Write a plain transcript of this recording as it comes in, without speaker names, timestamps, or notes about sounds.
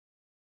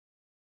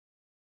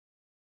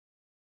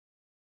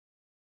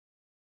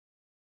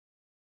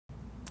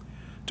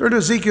Turn to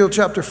Ezekiel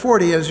chapter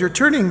 40. As you're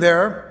turning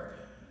there,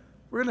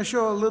 we're going to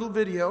show a little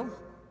video.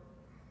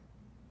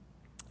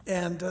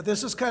 And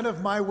this is kind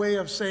of my way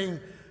of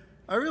saying,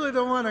 I really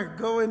don't want to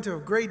go into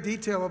great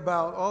detail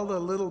about all the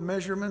little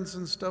measurements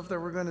and stuff that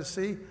we're going to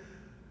see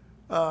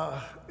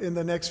in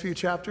the next few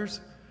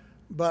chapters.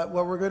 But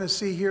what we're going to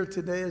see here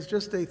today is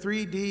just a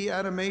 3D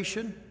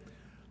animation,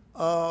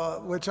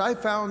 which I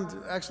found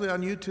actually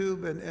on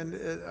YouTube,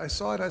 and I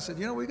saw it. I said,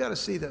 we got to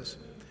see this.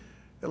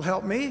 It'll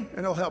help me, and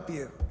it'll help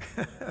you.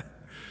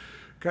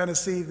 Kind of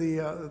see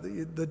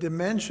the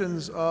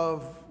dimensions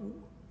of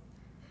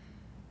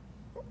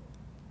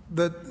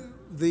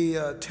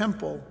the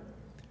temple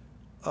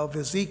of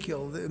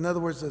Ezekiel. In other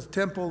words, the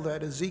temple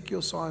that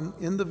Ezekiel saw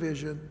in the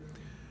vision.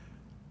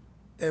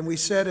 And we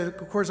said it,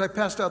 of course, I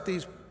passed out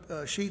these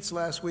sheets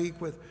last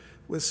week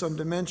with some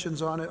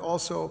dimensions on it.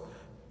 Also,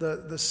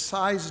 the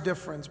size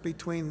difference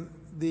between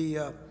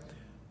the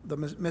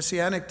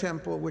Messianic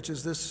temple, which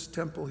is this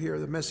temple here.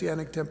 The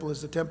Messianic temple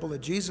is the temple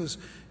that Jesus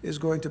is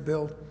going to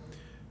build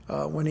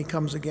when he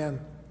comes again,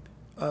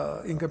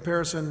 in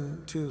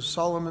comparison to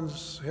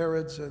Solomon's,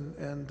 Herod's,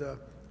 and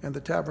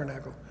the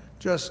tabernacle.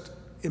 Just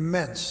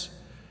immense.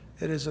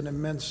 It is an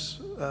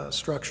immense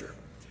structure.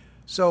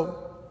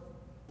 So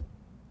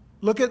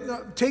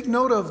take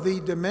note of the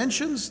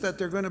dimensions that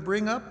they're going to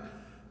bring up,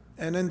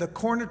 and in the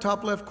corner,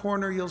 top left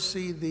corner, you'll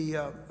see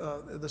the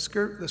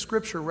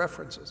scripture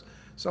references.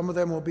 Some of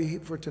them will be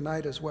for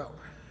tonight as well.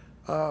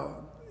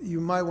 You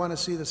might want to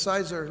see the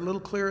sides are a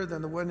little clearer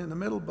than the one in the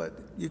middle, but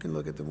you can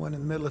look at the one in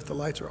the middle if the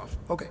lights are off.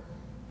 Okay.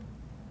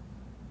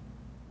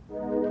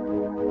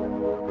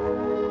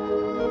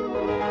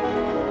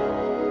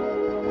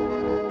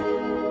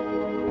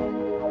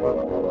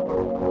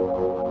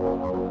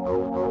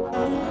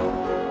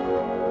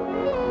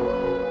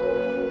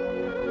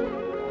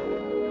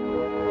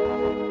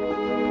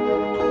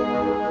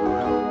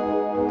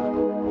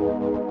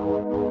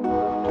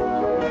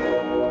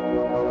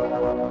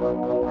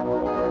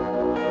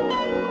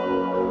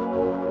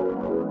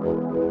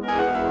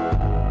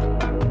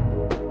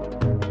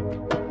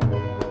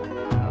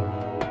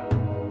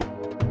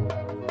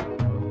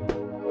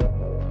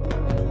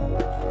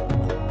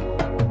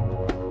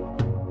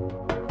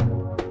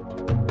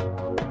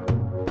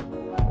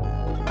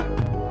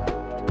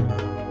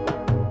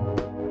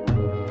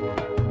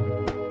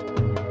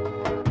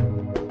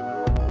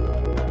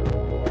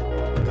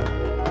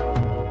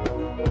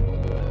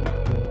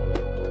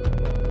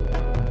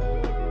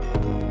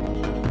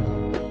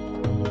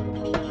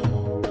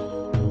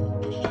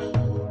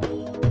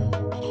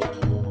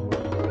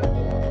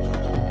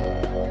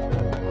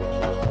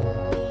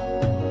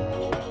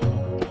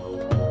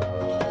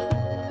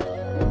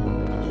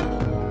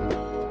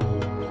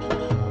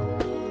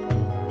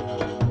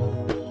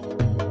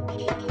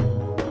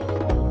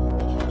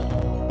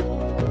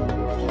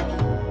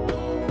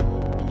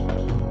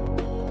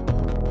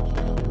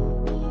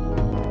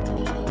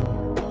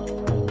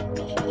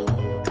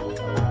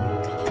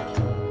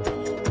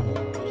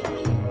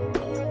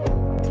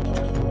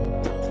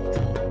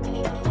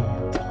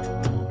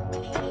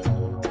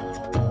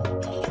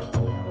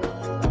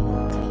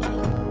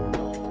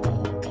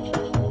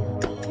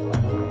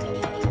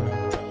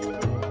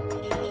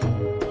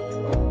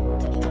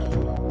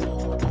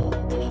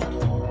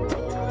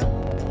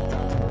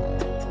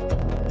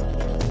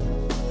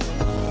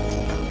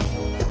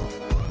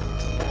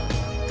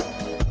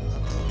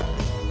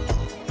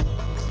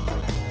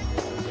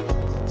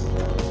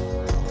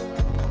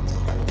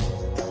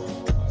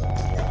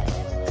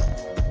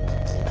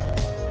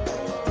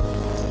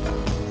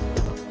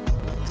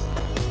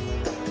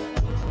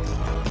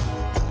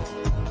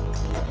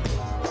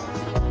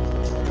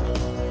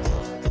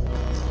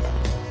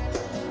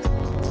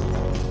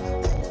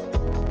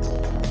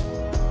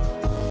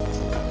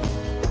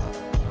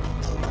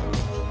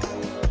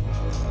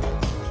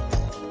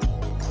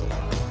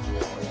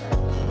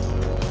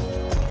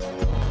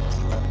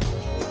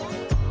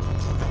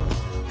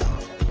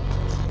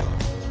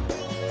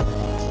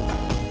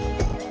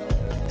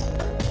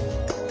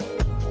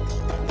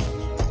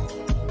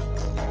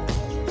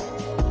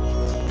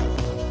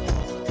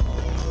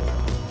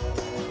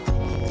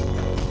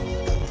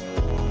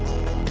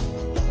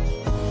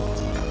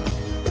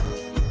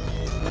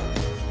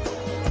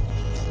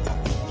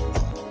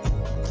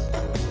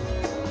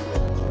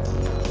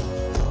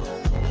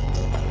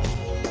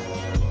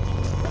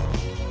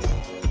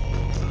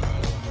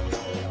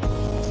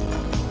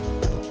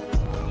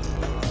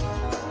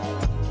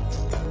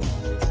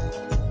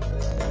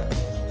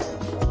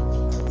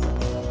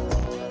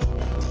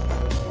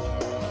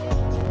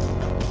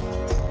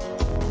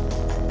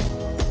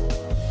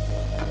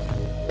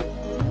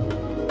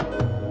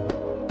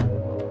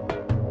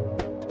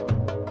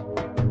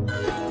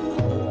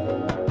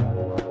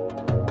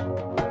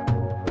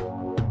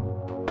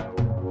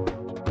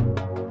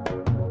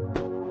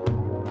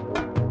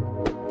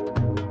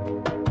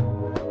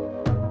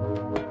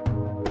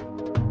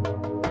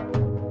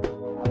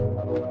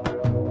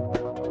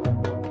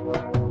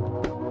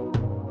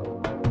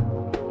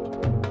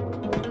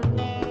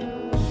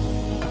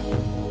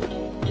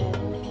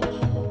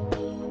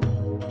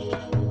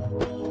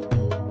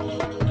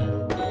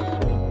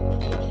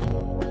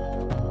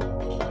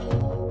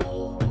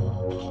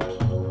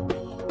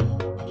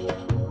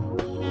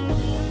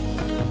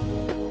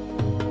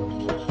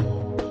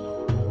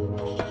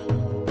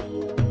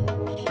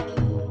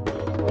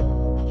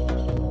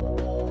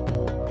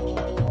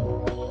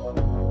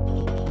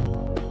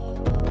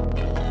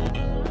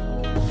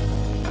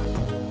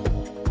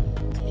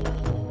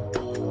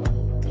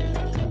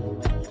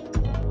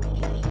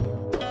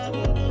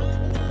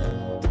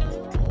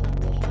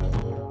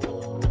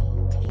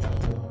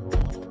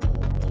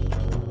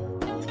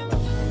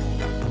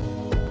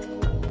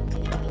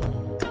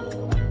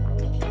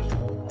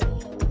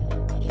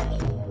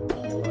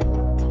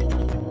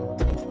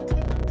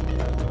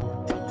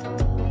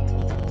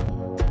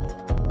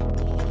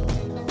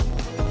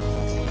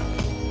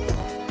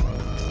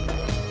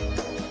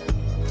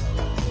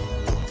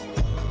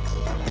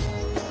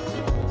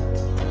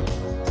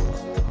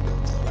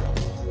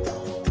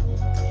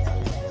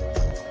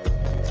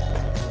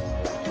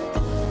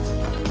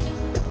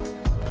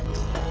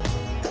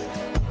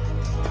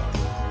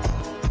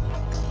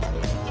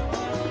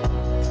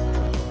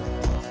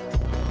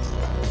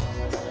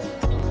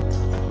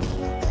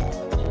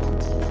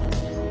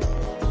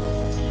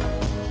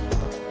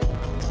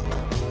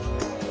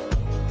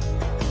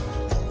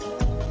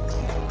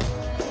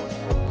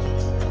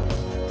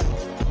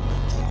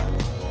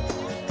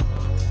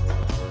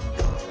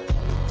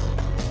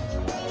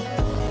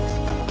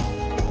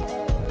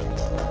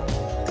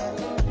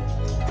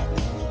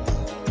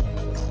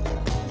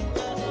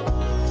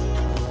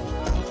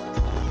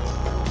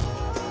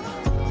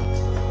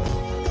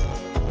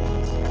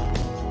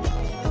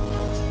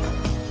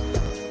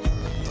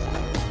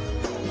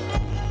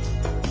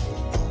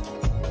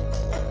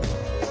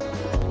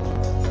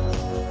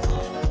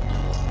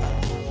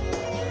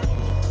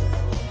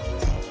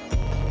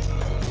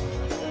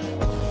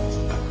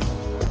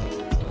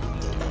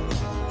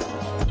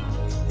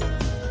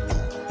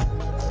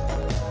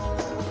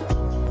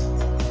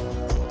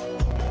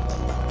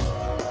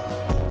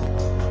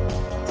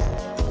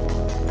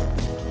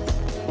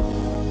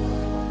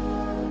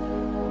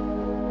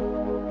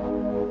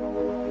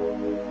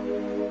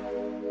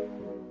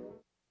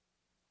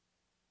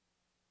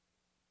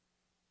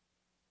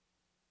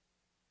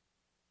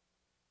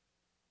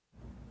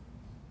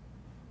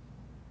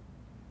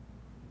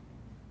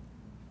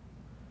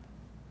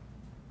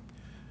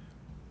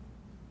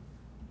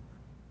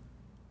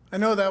 I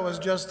know that was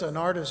just an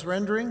artist's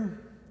rendering,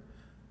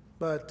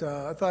 but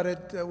I thought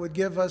it would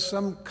give us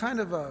some kind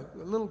of a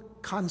little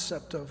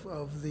concept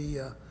of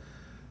the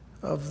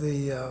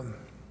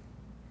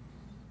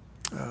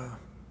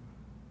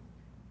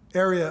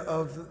area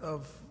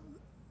of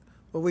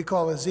what we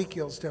call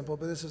Ezekiel's temple,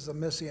 but this is the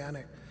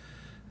Messianic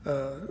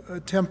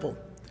temple.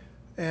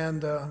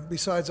 And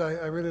besides,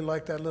 I really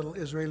like that little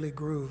Israeli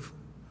groove.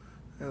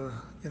 It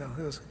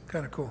was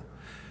kind of cool.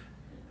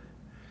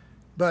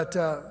 But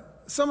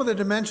some of the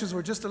dimensions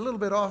were just a little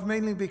bit off,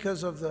 mainly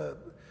because of the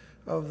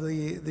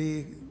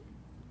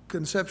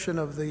conception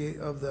of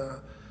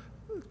the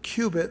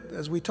cubit,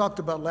 as we talked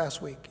about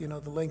last week. The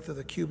length of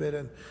the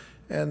cubit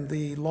and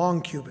the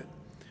long cubit,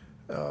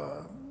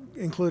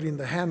 including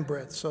the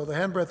handbreadth. So the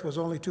handbreadth was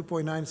only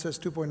 2.9. It says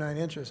 2.9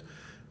 inches,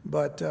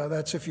 but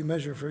that's if you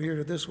measure from here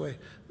to this way.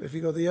 If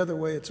you go the other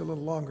way, it's a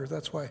little longer.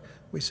 That's why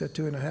we said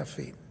 2.5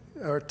 feet,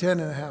 or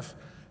 10.5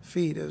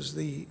 feet is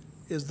the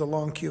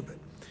long cubit.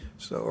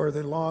 So, or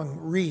the long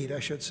reed,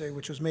 I should say,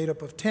 which was made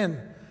up of 10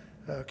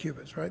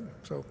 cubits, right?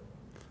 So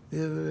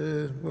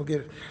we'll get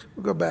it.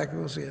 We'll go back and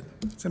we'll see it.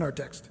 It's in our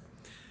text.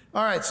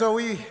 All right, so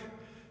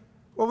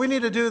what we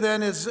need to do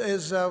then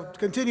is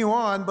continue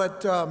on,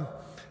 but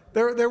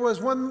there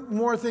was one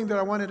more thing that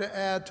I wanted to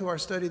add to our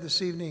study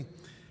this evening,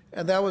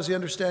 and that was the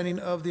understanding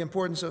of the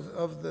importance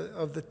of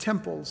the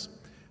temples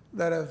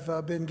that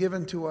have been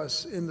given to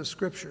us in the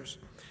Scriptures.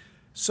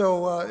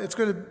 So it's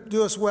going to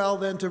do us well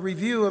then to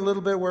review a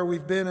little bit where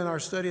we've been in our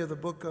study of the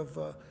book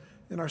of,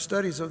 in our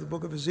studies of the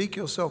book of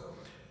Ezekiel. So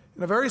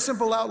in a very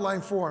simple outline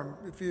form,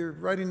 if you're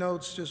writing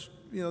notes, just,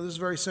 this is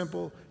very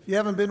simple. If you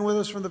haven't been with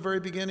us from the very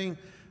beginning,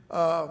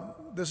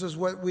 this is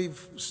what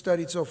we've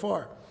studied so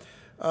far.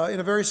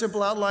 In a very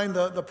simple outline,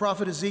 the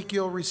prophet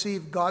Ezekiel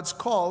received God's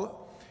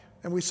call,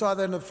 and we saw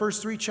that in the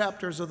first 3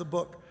 chapters of the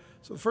book.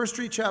 So the first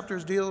 3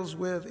 chapters deals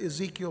with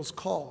Ezekiel's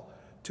call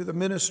to the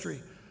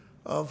ministry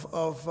of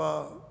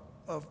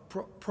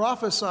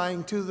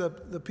prophesying to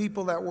the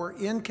people that were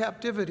in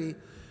captivity,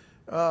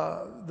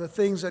 the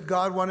things that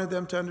God wanted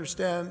them to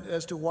understand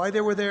as to why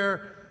they were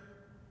there,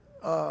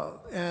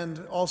 and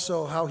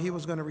also how he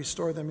was going to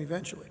restore them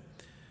eventually.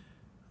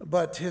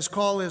 But his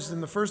call is in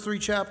the first 3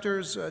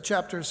 chapters.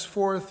 Chapters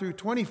 4 through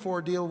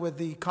 24 deal with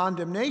the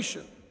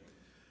condemnation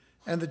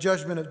and the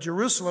judgment of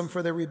Jerusalem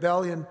for their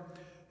rebellion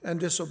and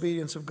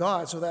disobedience of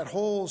God. So that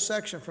whole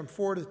section from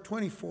 4 to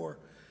 24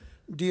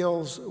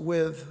 deals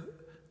with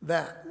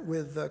that,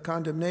 with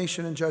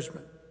condemnation and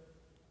judgment.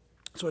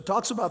 So it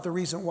talks about the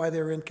reason why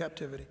they're in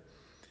captivity.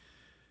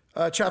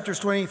 Chapters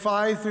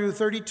 25 through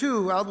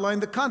 32 outline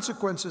the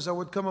consequences that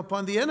would come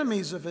upon the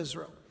enemies of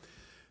Israel.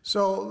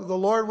 So the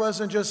Lord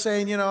wasn't just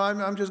saying,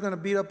 I'm just going to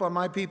beat up on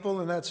my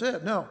people and that's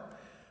it. No,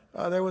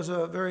 there was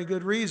a very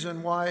good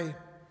reason why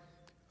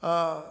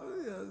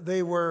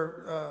they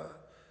were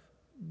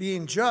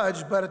being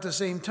judged, but at the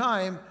same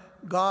time,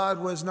 God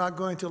was not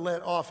going to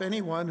let off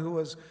anyone who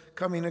was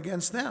coming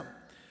against them.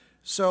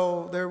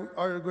 So there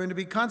are going to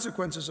be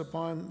consequences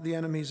upon the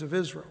enemies of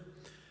Israel.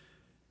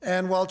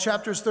 And while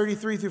chapters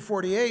 33 through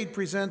 48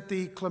 present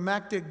the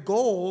climactic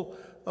goal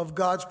of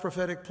God's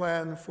prophetic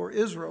plan for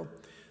Israel,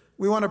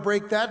 we want to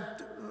break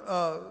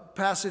that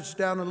passage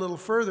down a little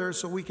further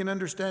so we can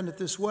understand it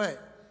this way.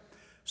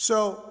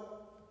 So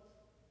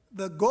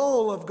the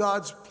goal of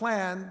God's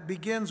plan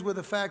begins with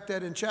the fact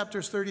that in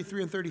chapters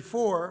 33 and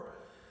 34,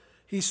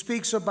 he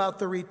speaks about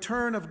the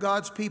return of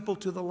God's people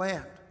to the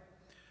land.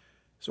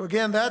 So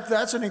again,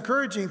 that's an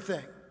encouraging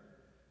thing.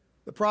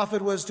 The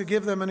prophet was to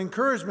give them an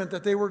encouragement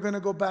that they were going to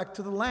go back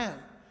to the land.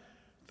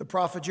 The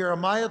prophet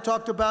Jeremiah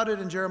talked about it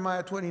in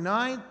Jeremiah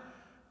 29.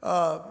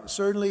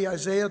 Certainly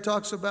Isaiah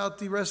talks about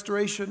the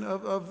restoration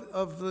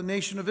of the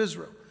nation of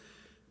Israel.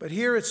 But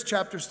here it's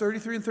chapters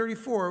 33 and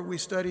 34, we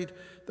studied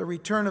the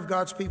return of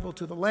God's people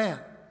to the land.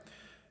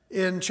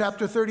 In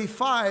chapter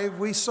 35,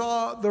 we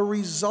saw the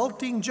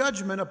resulting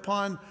judgment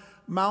upon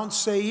Mount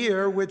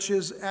Seir, which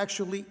is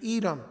actually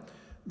Edom,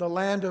 the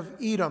land of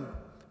Edom,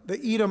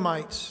 the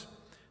Edomites,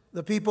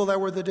 the people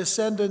that were the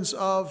descendants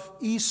of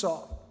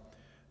Esau.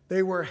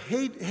 They were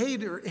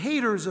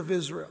haters of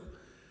Israel.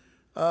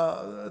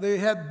 They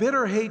had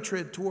bitter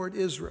hatred toward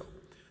Israel.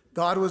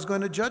 God was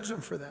going to judge them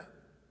for that.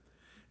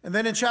 And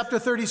then in chapter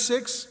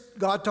 36,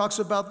 God talks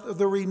about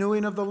the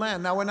renewing of the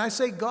land. Now, when I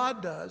say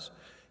God does,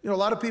 a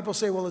lot of people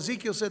say, well,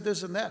 Ezekiel said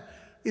this and that.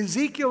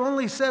 Ezekiel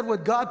only said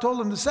what God told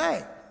him to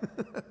say.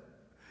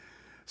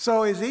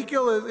 So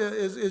Ezekiel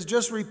is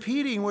just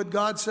repeating what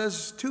God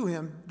says to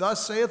him.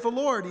 Thus saith the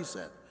Lord, he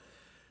said.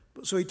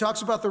 So he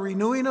talks about the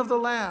renewing of the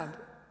land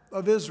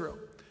of Israel,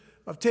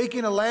 of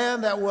taking a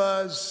land that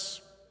was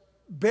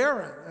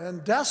barren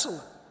and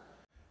desolate,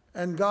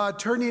 and God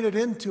turning it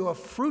into a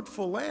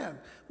fruitful land,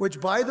 which,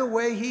 by the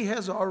way, he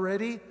has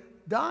already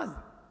done.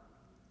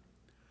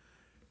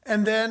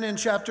 And then in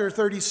chapter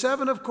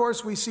 37, of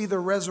course, we see the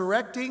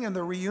resurrecting and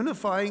the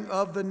reunifying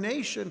of the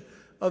nation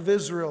of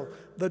Israel.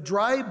 The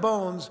dry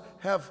bones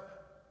have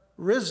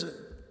risen.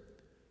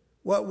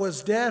 What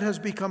was dead has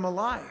become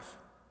alive.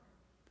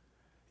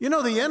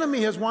 The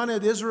enemy has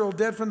wanted Israel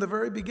dead from the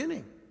very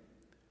beginning.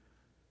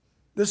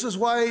 This is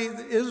why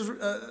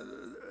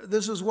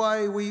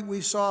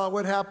we saw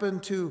what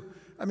happened to,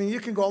 I mean, you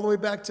can go all the way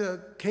back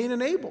to Cain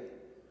and Abel.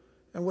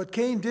 And what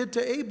Cain did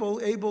to Abel,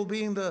 Abel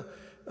being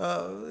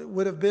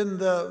would have been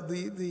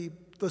the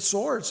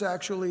source,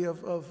 actually,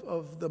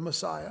 of the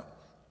Messiah.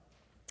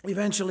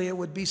 Eventually, it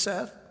would be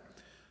Seth.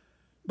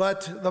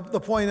 But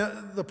the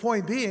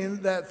point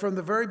being that from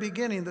the very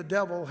beginning, the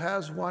devil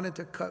has wanted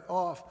to cut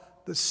off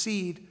the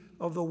seed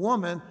of the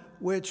woman,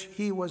 which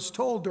he was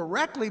told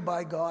directly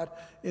by God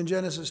in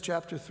Genesis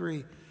chapter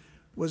 3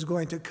 was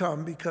going to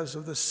come because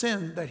of the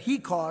sin that he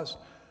caused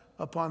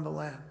upon the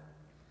land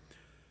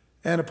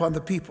and upon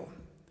the people.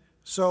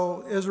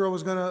 So Israel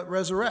was going to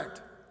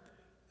resurrect.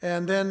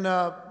 And then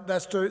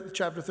that's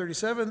chapter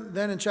 37.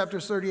 Then in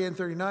chapters 38 and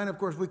 39, of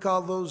course, we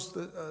call those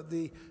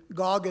the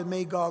Gog and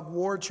Magog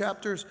war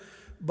chapters,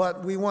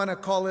 but we want to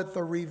call it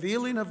the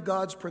revealing of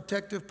God's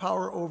protective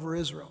power over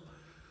Israel.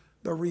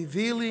 The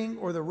revealing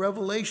or the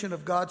revelation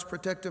of God's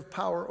protective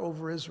power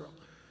over Israel.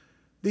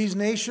 These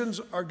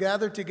nations are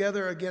gathered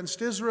together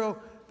against Israel.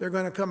 They're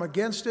going to come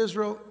against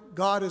Israel.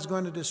 God is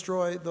going to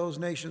destroy those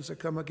nations that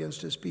come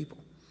against his people.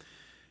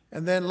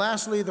 And then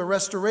lastly, the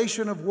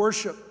restoration of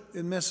worship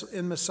in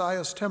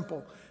Messiah's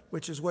temple,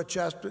 which is what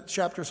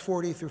chapters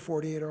 40 through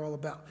 48 are all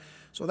about.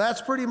 So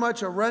that's pretty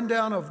much a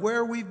rundown of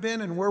where we've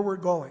been and where we're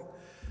going.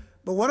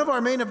 But one of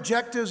our main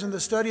objectives in the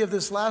study of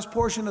this last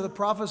portion of the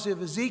prophecy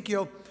of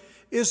Ezekiel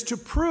is to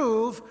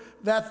prove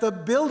that the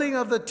building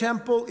of the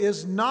temple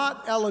is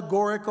not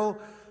allegorical.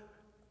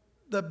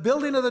 The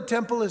building of the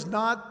temple is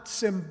not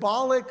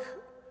symbolic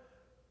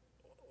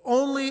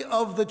only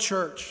of the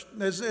church.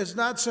 It's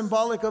not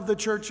symbolic of the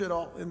church at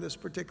all in this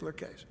particular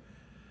case.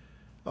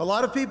 A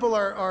lot of people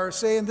are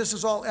saying this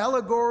is all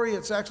allegory.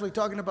 It's actually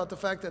talking about the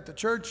fact that the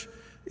church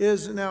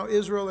is now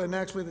Israel and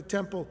actually the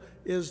temple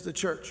is the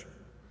church.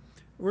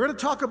 We're going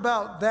to talk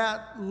about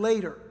that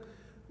later.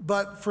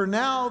 But for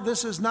now,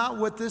 this is not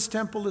what this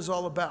temple is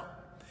all about.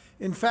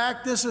 In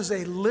fact, this is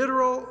a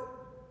literal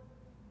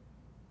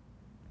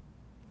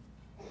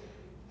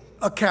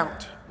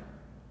account.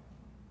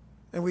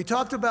 And we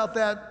talked about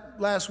that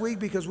last week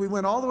because we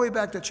went all the way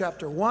back to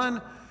chapter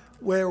 1,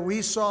 where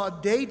we saw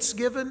dates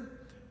given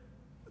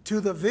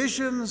to the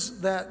visions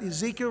that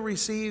Ezekiel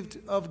received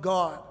of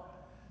God.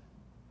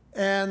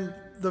 And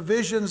the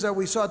visions that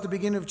we saw at the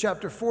beginning of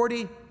chapter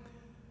 40,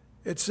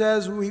 it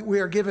says we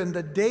are given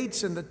the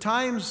dates and the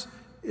times,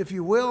 if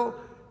you will,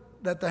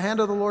 that the hand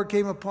of the Lord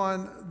came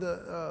upon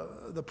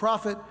the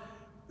prophet,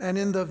 and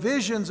in the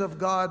visions of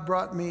God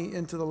brought me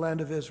into the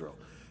land of Israel.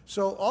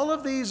 So all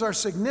of these are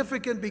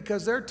significant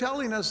because they're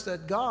telling us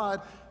that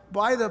God,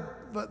 by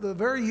the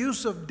very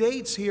use of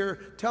dates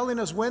here, telling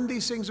us when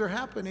these things are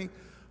happening,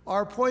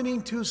 are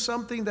pointing to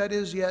something that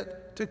is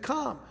yet to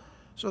come.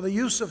 So the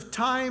use of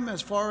time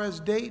as far as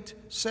date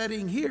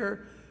setting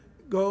here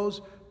goes,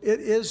 it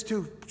is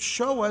to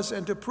show us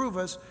and to prove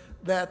us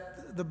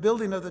that the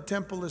building of the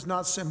temple is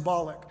not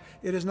symbolic.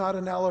 It is not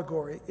an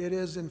allegory. It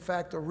is, in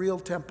fact, a real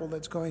temple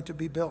that's going to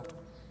be built.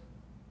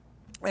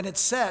 And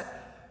it's set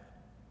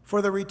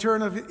for the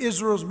return of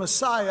Israel's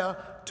Messiah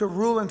to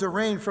rule and to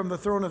reign from the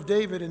throne of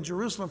David in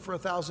Jerusalem for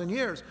 1,000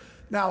 years.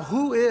 Now,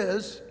 who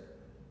is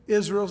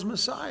Israel's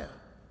Messiah?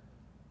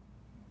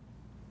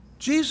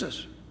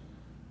 Jesus.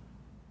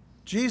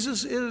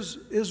 Jesus is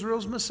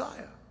Israel's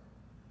Messiah.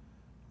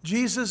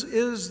 Jesus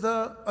is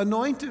the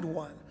anointed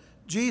one.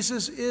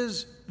 Jesus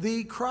is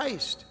the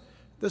Christ,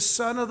 the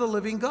Son of the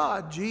living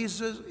God.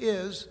 Jesus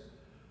is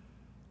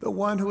the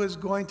one who is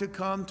going to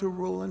come to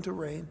rule and to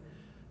reign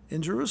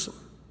in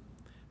Jerusalem.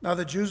 Now,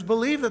 the Jews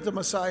believe that the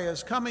Messiah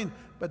is coming,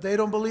 but they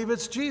don't believe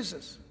it's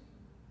Jesus.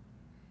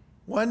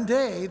 One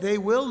day, they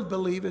will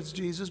believe it's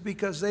Jesus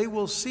because they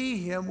will see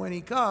him when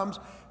he comes,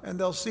 and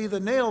they'll see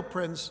the nail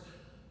prints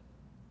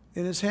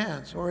in his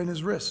hands or in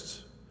his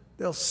wrists.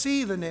 They'll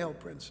see the nail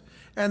prints,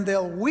 and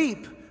they'll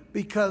weep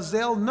because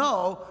they'll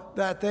know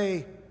that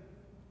they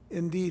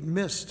indeed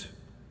missed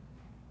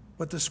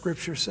what the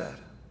Scripture said.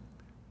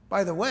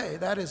 By the way,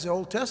 that is the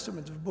Old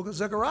Testament. The book of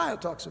Zechariah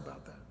talks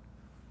about that.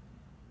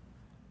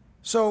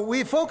 So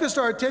we focused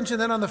our attention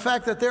then on the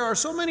fact that there are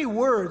so many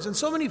words and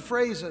so many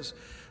phrases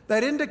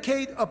that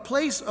indicate a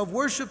place of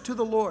worship to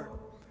the Lord.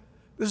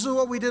 This is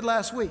what we did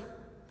last week.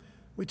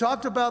 We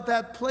talked about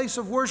that place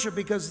of worship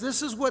because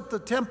this is what the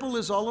temple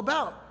is all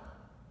about.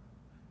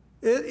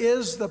 It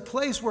is the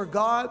place where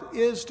God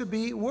is to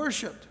be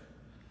worshiped.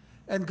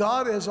 And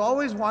God has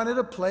always wanted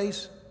a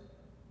place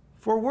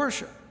for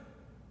worship.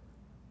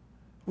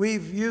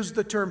 We've used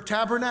the term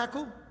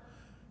tabernacle,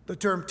 the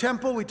term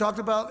temple. We talked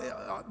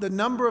about the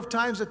number of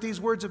times that these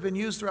words have been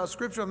used throughout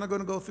Scripture. I'm not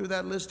going to go through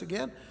that list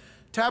again.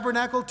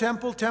 Tabernacle,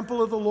 temple,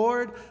 temple of the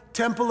Lord,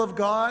 temple of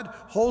God,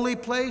 holy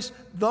place,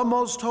 the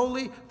most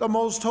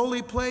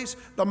holy place,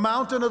 the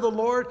mountain of the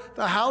Lord,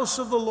 the house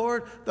of the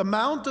Lord, the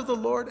mount of the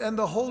Lord, and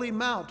the holy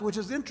mount, which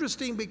is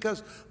interesting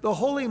because the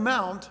holy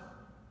mount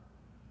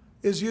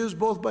is used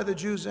both by the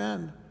Jews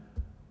and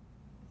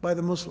by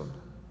the Muslims.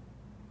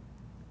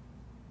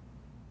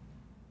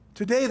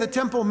 Today, the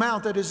Temple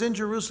Mount that is in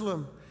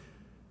Jerusalem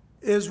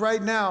is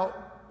right now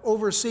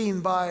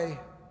overseen by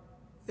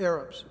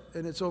Arabs,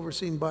 and it's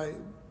overseen by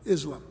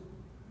Islam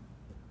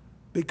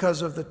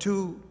because of the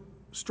two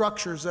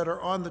structures that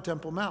are on the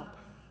Temple Mount,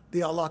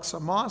 the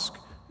Al-Aqsa Mosque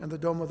and the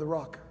Dome of the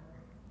Rock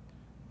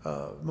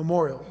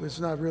Memorial. It's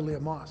not really a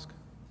mosque.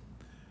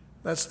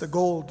 That's the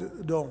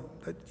gold dome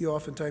that you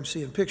oftentimes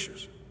see in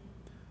pictures.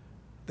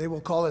 They will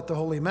call it the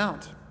Holy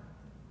Mount.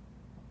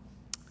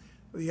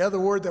 The other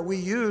word that we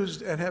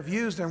used and have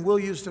used and will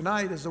use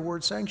tonight is the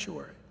word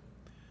sanctuary.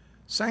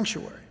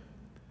 Sanctuary.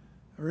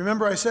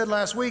 Remember I said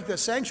last week that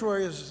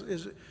sanctuary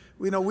is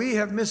we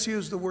have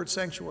misused the word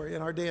sanctuary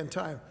in our day and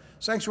time.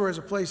 Sanctuary is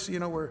a place,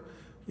 where,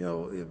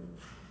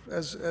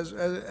 as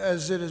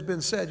it has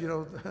been said,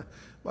 a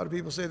lot of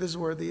people say this is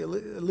where the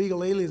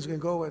illegal aliens can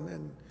go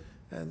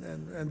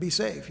and be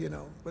safe,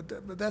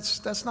 But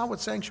that's not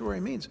what sanctuary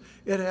means.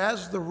 It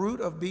has the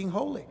root of being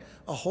holy,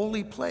 a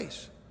holy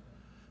place.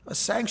 A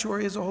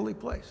sanctuary is a holy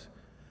place.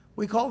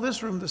 We call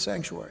this room the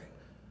sanctuary.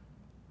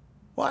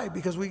 Why?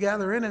 Because we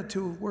gather in it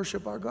to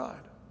worship our God.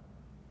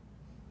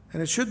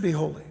 And it should be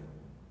holy,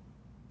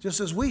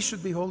 just as we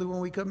should be holy when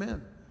we come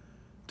in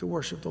to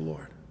worship the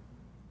Lord.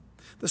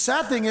 The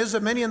sad thing is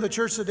that many in the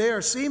church today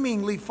are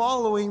seemingly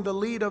following the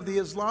lead of the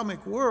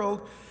Islamic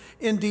world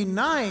in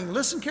denying,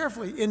 listen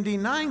carefully, in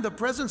denying the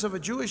presence of a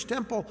Jewish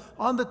temple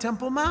on the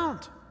Temple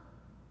Mount,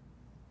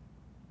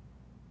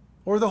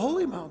 or the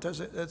Holy Mount, as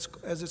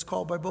it's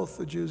called by both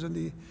the Jews and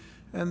the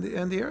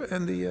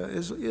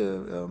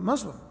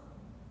Muslim.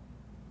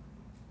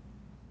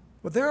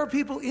 But there are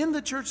people in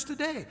the church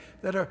today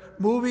that are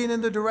moving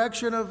in the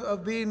direction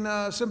of being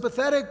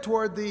sympathetic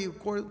toward the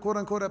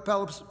quote-unquote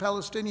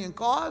Palestinian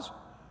cause.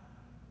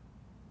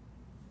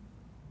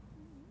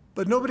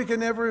 But nobody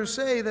can ever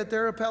say that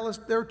they're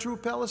a true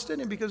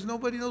Palestinian, because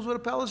nobody knows what a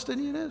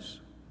Palestinian is.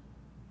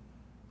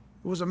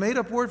 It was a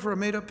made-up word for a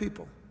made-up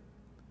people.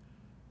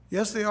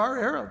 Yes, they are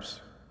Arabs,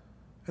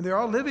 and they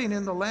are living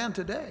in the land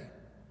today.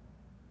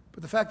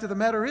 But the fact of the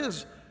matter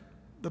is,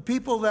 the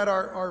people that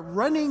are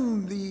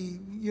running the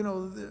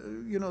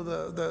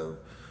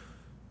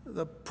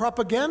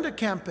propaganda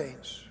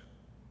campaigns,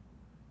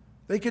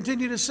 they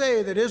continue to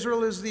say that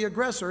Israel is the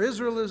aggressor,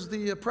 Israel is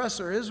the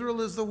oppressor, Israel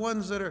is the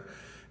ones that are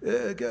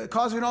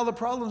causing all the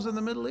problems in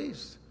the Middle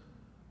East.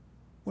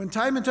 When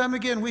time and time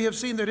again we have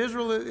seen that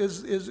Israel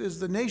is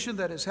the nation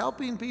that is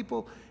helping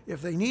people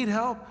if they need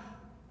help.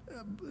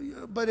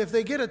 But if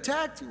they get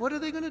attacked, what are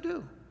they going to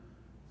do?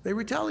 They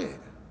retaliate.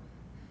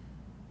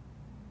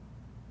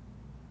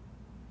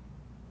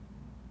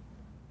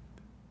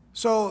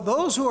 So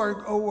those who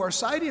are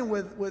siding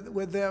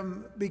with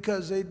them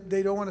because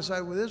they don't want to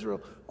side with Israel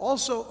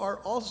also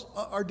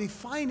are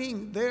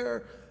defining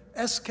their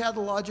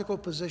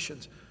eschatological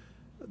positions.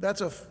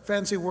 That's a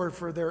fancy word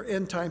for their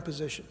end-time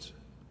positions.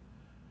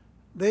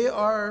 They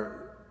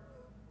are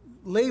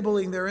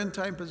labeling their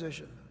end-time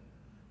position.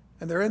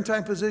 And their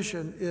end-time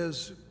position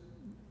is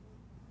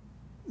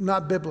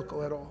not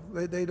biblical at all.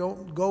 They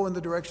don't go in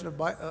the direction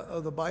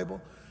of the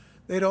Bible.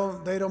 They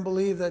don't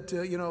believe that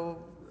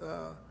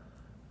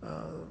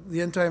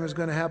the end time is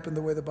going to happen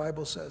the way the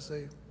Bible says.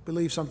 They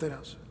believe something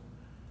else.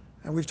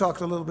 And we've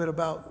talked a little bit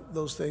about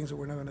those things, and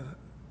we're not going to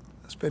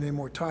spend any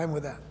more time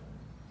with that.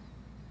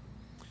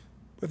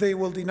 But they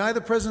will deny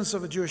the presence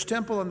of a Jewish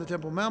temple on the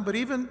Temple Mount, but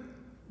even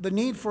the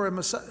need for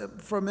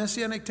a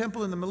messianic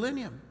temple in the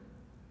millennium.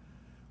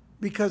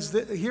 Because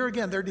here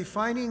again, they're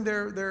defining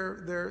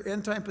their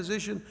end-time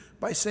position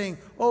by saying,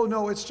 oh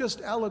no, it's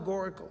just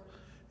allegorical.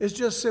 It's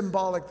just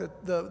symbolic,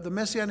 that the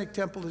messianic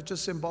temple is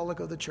just symbolic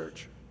of the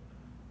church.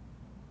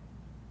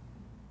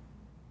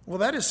 Well,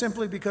 that is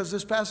simply because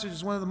this passage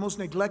is one of the most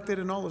neglected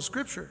in all of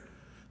Scripture.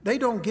 They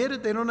don't get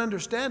it, they don't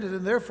understand it,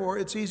 and therefore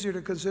it's easier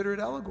to consider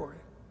it allegory.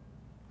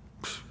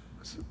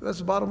 That's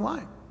the bottom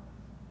line.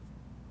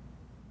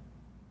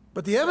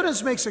 But the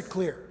evidence makes it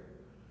clear.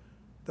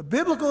 The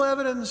biblical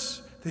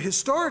evidence, the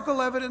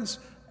historical evidence,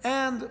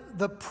 and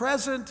the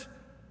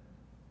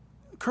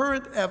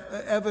current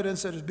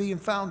evidence that is being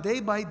found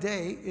day by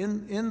day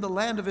in the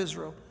land of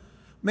Israel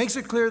makes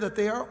it clear that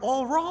they are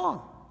all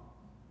wrong.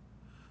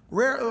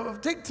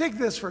 Take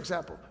this, for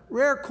example.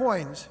 Rare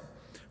coins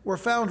were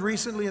found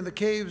recently in the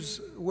caves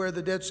where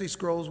the Dead Sea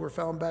Scrolls were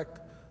found back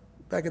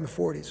in the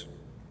 40s.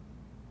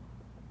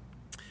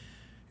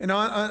 And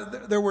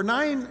there were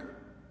 9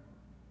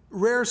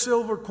 rare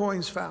silver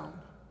coins found,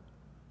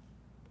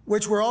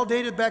 which were all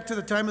dated back to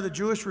the time of the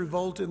Jewish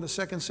revolt in the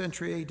 2nd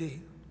century AD.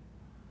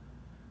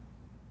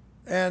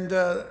 And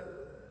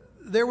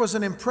there was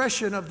an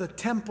impression of the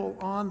temple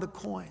on the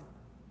coin.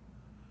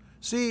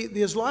 See,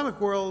 the Islamic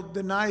world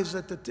denies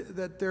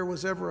that there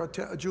was ever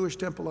a Jewish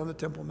temple on the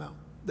Temple Mount.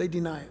 They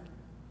deny it.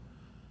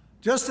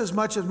 Just as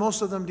much as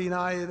most of them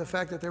deny the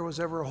fact that there was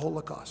ever a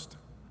Holocaust.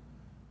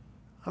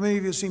 How many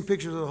of you have seen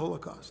pictures of the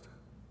Holocaust?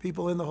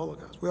 People in the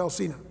Holocaust. We all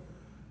seen it.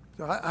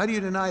 So how do you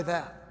deny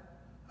that?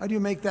 How do you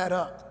make that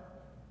up?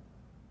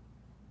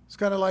 It's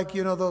kind of like,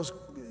 those,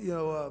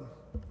 what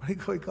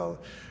do you call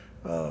it?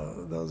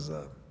 Those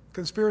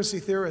conspiracy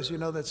theorists,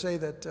 that say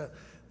that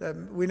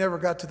we never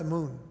got to the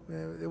moon.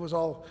 It was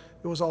all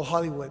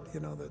Hollywood,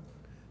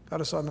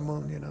 got us on the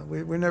moon, you know.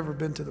 We've never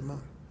been to the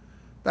moon.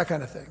 That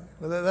kind of thing.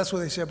 Well, that's what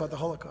they say about the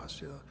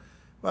Holocaust, you know.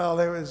 Well,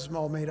 it was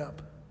all made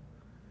up.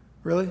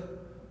 Really?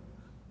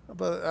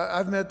 But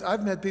I've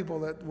met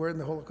people that were in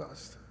the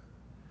Holocaust.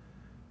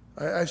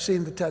 I've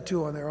seen the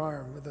tattoo on their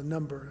arm with a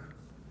number,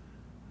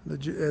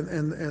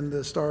 and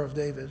the Star of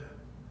David.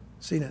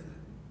 Seen it.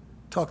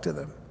 Talked to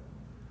them.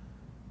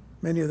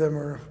 Many of them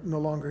are no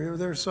longer here.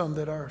 There are some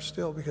that are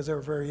still, because they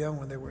were very young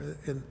when they were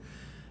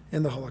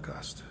in the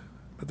Holocaust.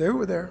 But they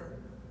were there.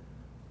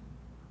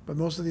 But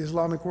most of the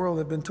Islamic world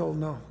had been told,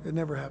 no, it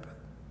never happened.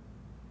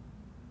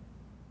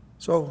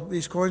 So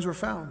these coins were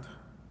found.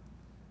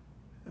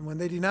 And when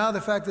they denied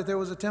the fact that there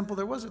was a temple,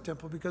 there was a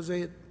temple, because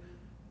they had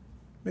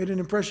made an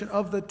impression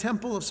of the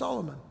Temple of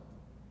Solomon.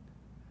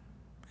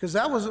 Because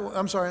that was,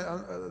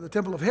 the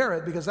Temple of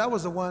Herod, because that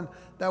was the one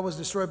that was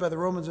destroyed by the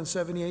Romans in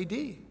 70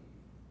 AD.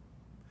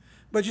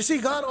 But you see,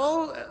 God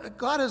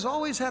has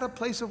always had a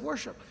place of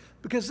worship,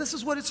 because this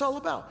is what it's all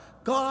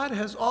about. God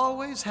has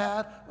always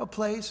had a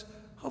place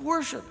of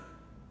worship.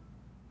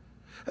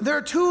 And there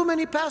are too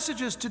many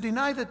passages to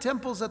deny the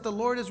temples that the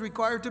Lord has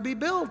required to be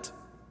built.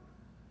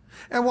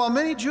 And while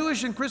many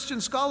Jewish and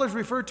Christian scholars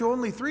refer to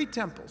only 3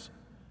 temples,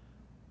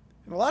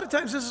 and a lot of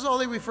times this is all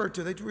they refer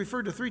to. They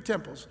refer to 3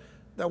 temples.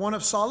 That one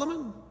of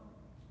Solomon,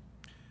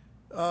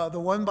 the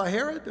one by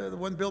Herod, the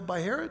one built by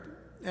Herod,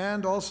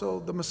 and also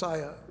the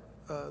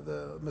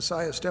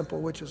Messiah's temple,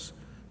 which is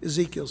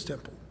Ezekiel's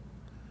temple.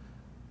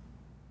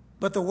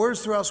 But the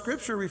words throughout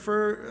Scripture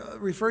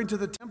referring to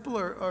the temple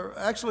are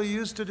actually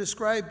used to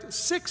describe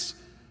 6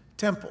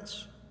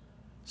 temples.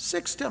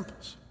 6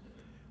 temples.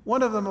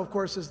 One of them, of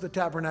course, is the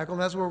tabernacle,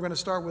 and that's what we're going to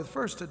start with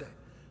first today.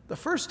 The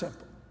first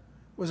temple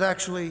was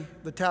actually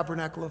the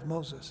tabernacle of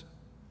Moses.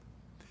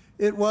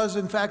 It was,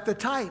 in fact, the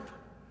type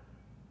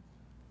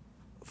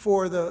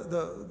for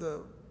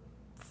the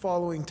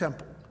following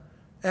temple,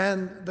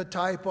 and the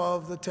type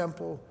of the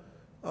temple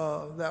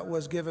that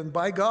was given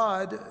by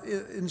God,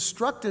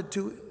 instructed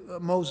to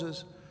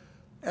Moses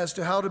as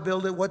to how to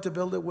build it, what to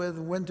build it with,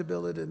 and when to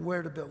build it, and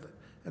where to build it,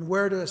 and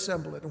where to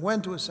assemble it, and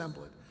when to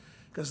assemble it.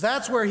 Because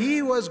that's where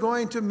he was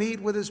going to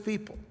meet with his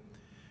people.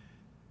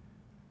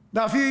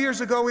 Now, a few years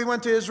ago, we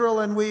went to Israel,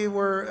 and we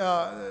were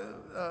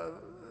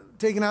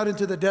taken out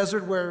into the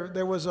desert where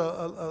there was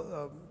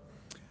a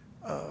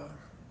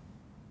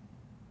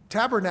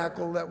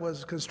tabernacle that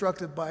was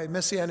constructed by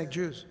Messianic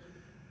Jews.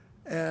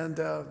 And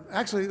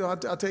actually, I'll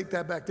take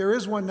that back. There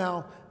is one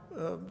now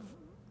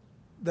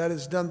that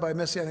is done by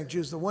Messianic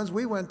Jews. The ones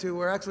we went to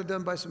were actually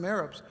done by some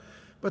Arabs.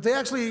 But they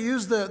actually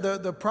used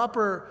the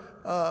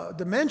proper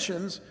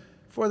dimensions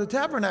for the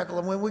tabernacle.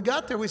 And when we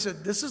got there, we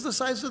said, this is the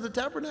size of the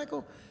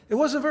tabernacle? It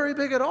wasn't very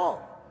big at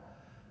all.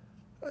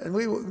 And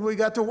we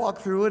got to walk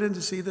through it and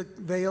to see the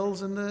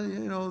veils and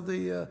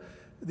the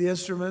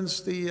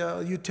instruments,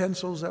 the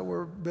utensils that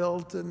were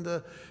built, and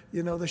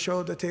the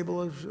show, the table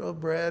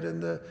of bread,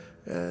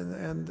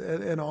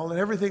 and all, and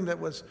everything that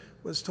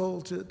was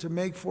told to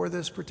make for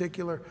this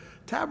particular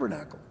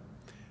tabernacle,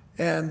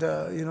 and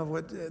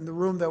in the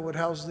room that would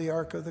house the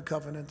Ark of the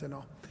Covenant and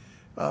all.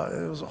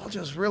 It was all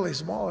just really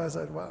small. I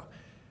said, wow.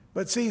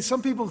 But see,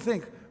 some people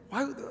think,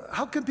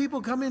 how can people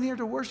come in here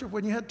to worship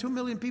when you had 2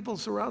 million people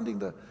surrounding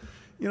the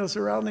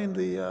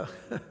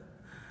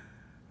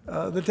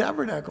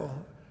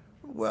tabernacle?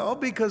 Well,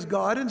 because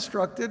God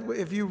instructed,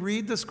 if you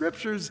read the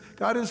Scriptures,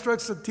 God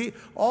instructs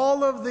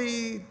all of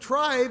the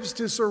tribes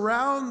to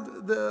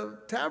surround the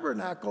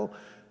tabernacle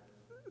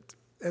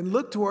and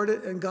look toward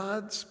it, and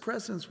God's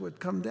presence would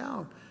come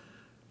down.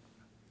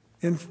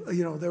 And,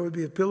 there would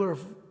be a pillar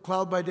of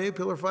cloud by day,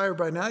 pillar of fire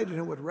by night, and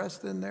it would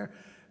rest in there,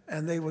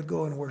 and they would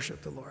go and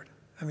worship the Lord.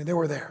 I mean, they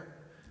were there.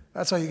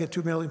 That's how you get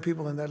 2 million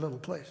people in that little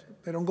place.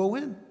 They don't go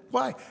in.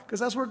 Why? Because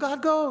that's where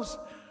God goes.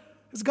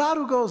 It's God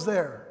who goes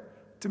there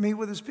to meet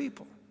with his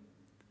people.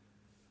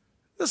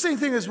 The same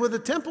thing is with the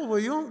temple.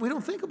 Well, we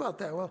don't think about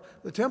that. Well,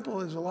 the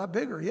temple is a lot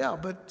bigger, yeah,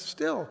 but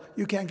still,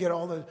 you can't get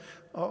all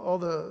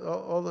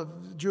the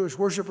Jewish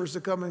worshipers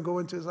to come and go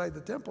inside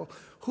the temple.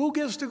 Who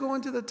gets to go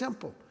into the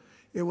temple?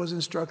 It was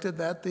instructed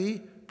that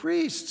the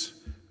priests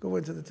go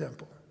into the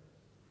temple.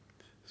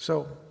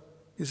 So,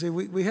 you see,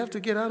 we have to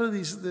get out of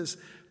this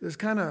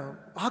kind of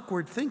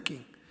awkward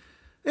thinking.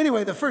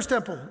 Anyway, the first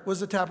temple was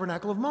the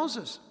tabernacle of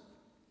Moses.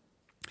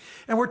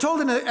 And we're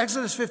told in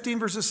Exodus 15,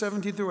 verses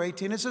 17 through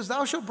 18, it says,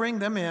 "Thou shalt bring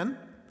them in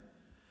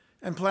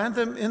and plant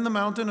them in the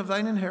mountain of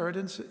thine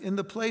inheritance, in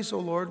the place, O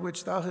Lord,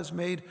 which thou hast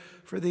made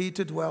for thee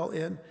to dwell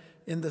in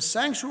the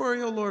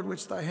sanctuary, O Lord,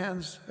 which thy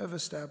hands have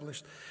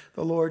established.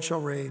 The Lord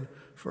shall reign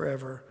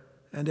forever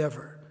and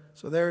ever."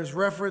 So there is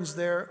reference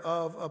there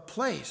of a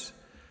place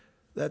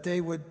that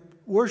they would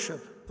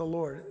worship the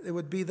Lord. It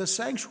would be the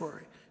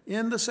sanctuary.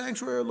 In the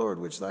sanctuary, O Lord,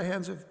 which thy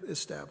hands have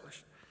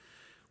established.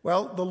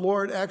 Well, the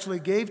Lord actually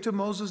gave to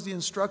Moses the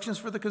instructions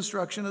for the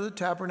construction of the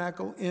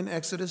tabernacle in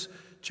Exodus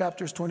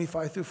chapters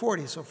 25 through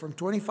 40. So from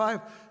 25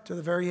 to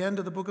the very end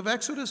of the book of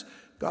Exodus,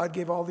 God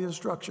gave all the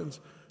instructions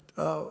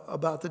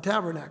about the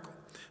tabernacle.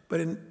 But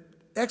in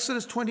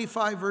Exodus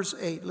 25, verse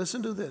 8,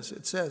 listen to this.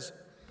 It says,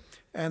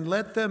 and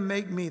let them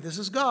make me," this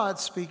is God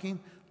speaking,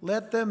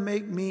 "let them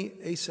make me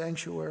a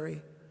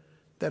sanctuary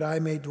that I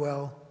may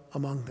dwell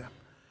among them."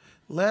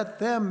 Let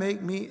them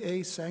make me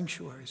a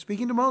sanctuary.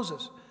 Speaking to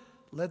Moses,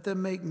 let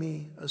them make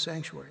me a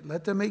sanctuary.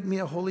 Let them make me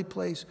a holy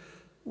place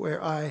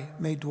where I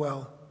may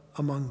dwell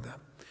among them.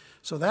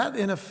 So that,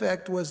 in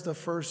effect, was the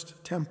first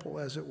temple,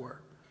 as it were,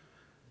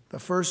 the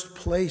first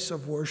place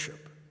of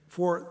worship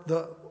for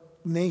the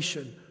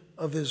nation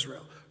of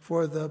Israel,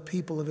 for the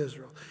people of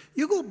Israel.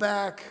 You go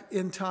back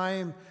in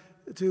time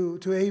to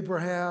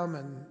Abraham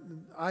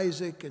and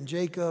Isaac and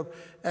Jacob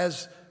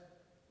as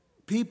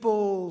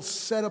people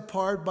set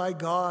apart by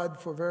God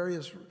for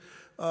various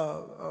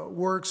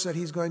works that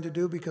he's going to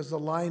do, because the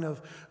line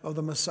of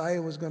the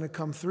Messiah was going to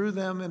come through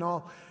them and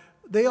all.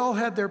 They all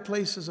had their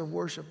places of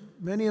worship.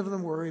 Many of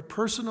them were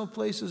personal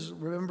places.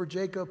 Remember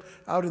Jacob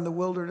out in the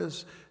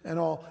wilderness and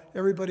all.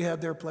 Everybody had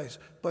their place.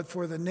 But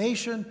for the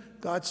nation,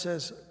 God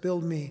says,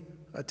 build me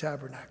a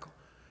tabernacle.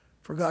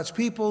 For God's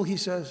people, he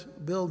says,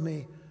 build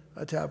me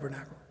a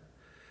tabernacle.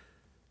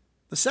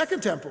 The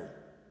second temple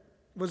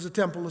was the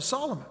Temple of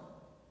Solomon.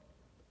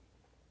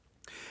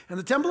 And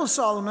the Temple of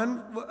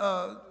Solomon,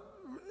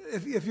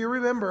 if you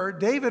remember,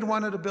 David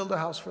wanted to build a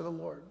house for the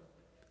Lord.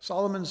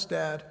 Solomon's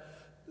dad,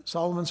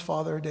 Solomon's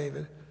father,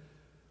 David,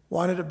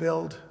 wanted to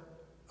build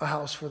a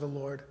house for the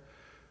Lord.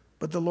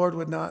 But the Lord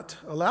would not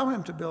allow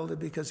him to build it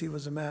because he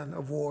was a man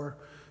of war.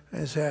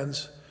 And his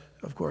hands,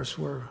 of course,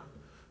 were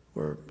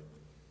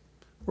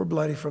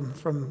bloody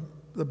from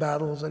the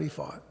battles that he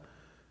fought.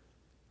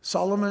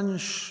 Solomon,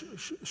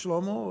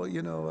 Shlomo,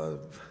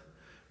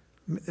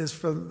 is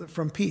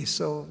from peace.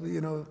 So,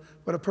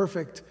 what a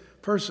perfect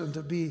person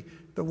to be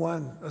the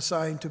one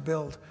assigned to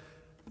build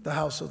the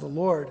house of the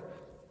Lord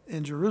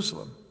in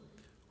Jerusalem,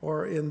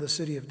 or in the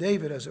city of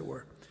David, as it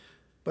were.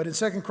 But in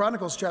 2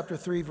 Chronicles chapter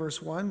 3, verse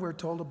 1, we're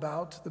told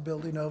about the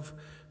building of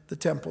the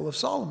Temple of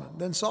Solomon.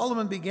 Then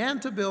Solomon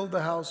began to build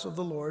the house of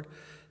the Lord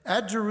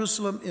at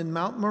Jerusalem in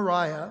Mount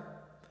Moriah.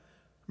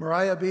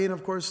 Moriah being,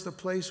 of course, the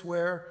place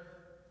where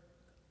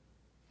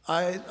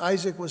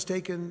Isaac was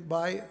taken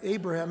by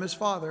Abraham, his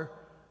father,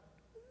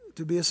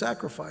 to be a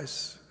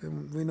sacrifice.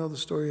 And we know the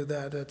story of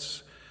that.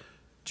 That's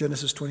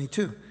Genesis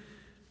 22.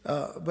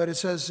 But it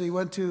says he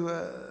went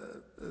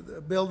to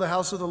build the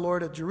house of the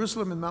Lord at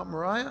Jerusalem in Mount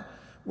Moriah,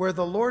 where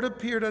the Lord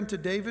appeared unto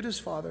David his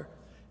father,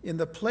 in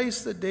the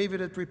place that David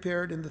had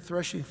prepared in the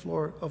threshing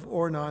floor of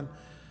Ornan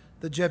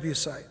the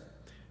Jebusite.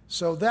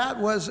 So that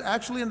was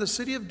actually in the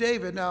city of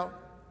David. Now,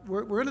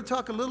 we're going to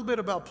talk a little bit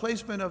about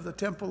placement of the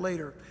temple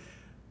later.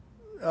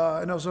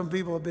 I know some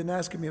people have been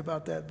asking me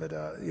about that, but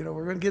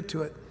we're going to get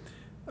to it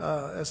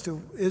as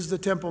to, is the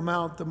Temple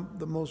Mount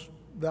the most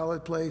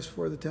valid place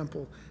for the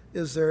temple?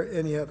 Is there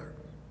any other?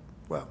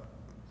 Well,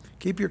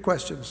 keep your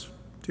questions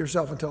to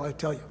yourself until I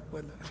tell you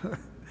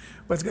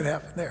what's going to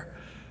happen there.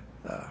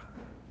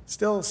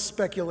 Still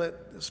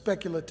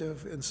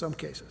speculative in some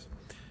cases.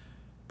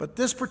 But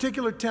this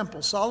particular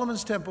temple,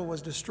 Solomon's temple,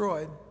 was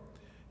destroyed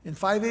in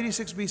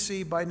 586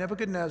 BC by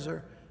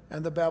Nebuchadnezzar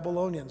and the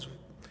Babylonians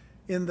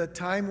in the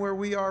time where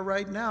we are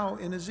right now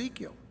in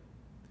Ezekiel.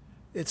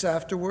 It's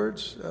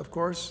afterwards, of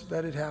course,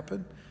 that it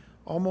happened,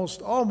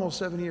 almost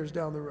 7 years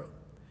down the road.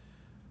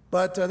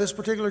 But this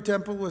particular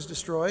temple was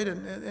destroyed,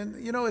 and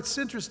it's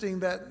interesting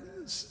that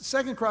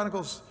 2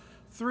 Chronicles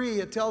 3,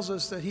 it tells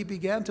us that he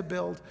began to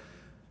build,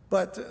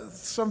 but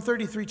some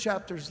 33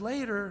 chapters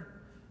later,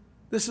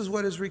 this is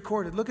what is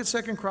recorded. Look at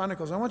 2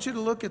 Chronicles. I want you to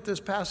look at this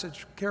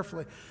passage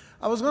carefully.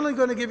 I was only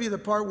going to give you the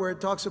part where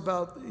it talks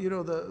about,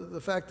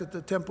 the fact that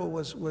the temple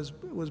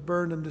was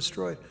burned and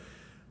destroyed.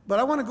 But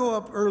I want to go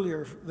up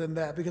earlier than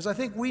that, because I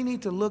think we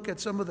need to look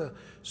at some of the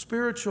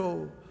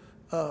spiritual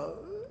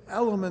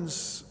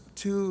elements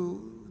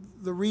to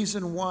the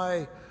reason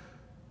why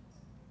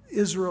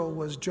Israel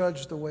was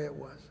judged the way it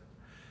was.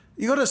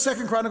 You go to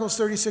 2 Chronicles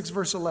 36,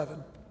 verse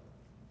 11.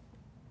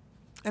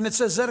 And it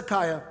says,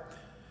 Zedekiah,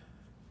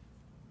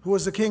 who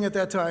was the king at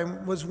that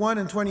time, was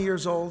 21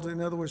 years old,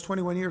 in other words,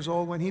 21 years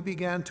old, when he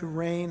began to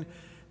reign.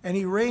 And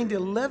he reigned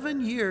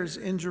 11 years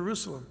in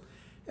Jerusalem.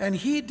 And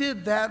he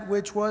did that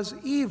which was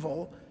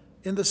evil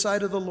in the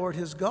sight of the Lord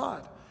his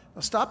God.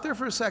 Now stop there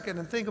for a second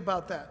and think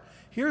about that.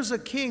 Here's a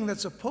king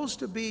that's supposed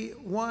to be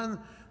one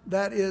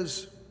that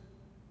is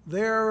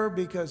there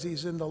because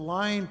he's in the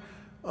line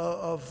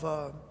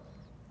of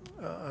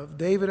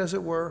David, as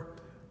it were,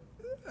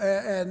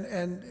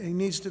 and he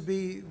needs to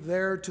be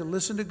there to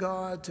listen to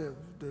God, to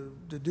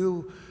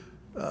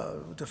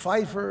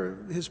fight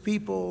for his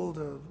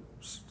people,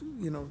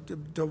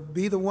 to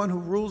be the one who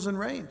rules and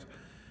reigns.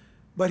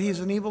 But he's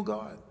an evil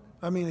God.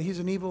 He's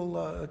an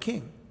evil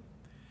king.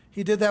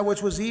 He did that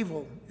which was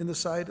evil in the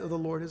sight of the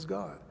Lord his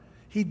God.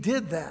 He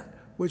did that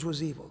which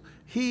was evil.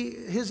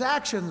 His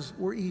actions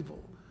were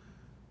evil.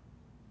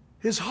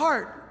 His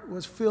heart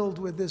was filled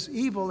with this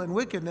evil and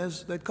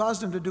wickedness that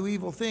caused him to do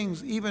evil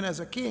things, even as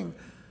a king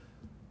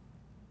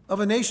of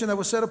a nation that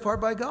was set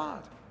apart by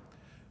God.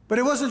 But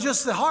it wasn't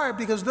just the heart,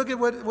 because look at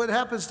what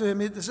happens to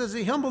him. It says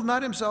he humbled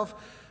not himself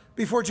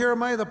before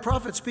Jeremiah the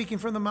prophet, speaking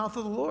from the mouth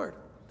of the Lord.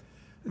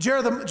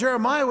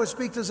 Jeremiah would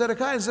speak to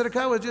Zedekiah, and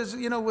Zedekiah was just,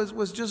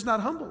 was just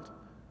not humbled.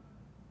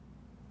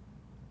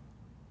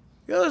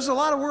 There's a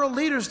lot of world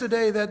leaders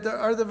today that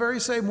are the very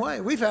same way.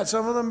 We've had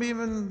some of them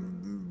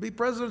even be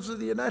presidents of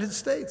the United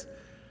States.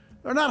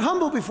 They're not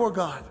humble before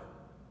God.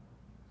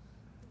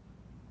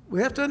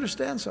 We have to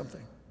understand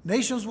something.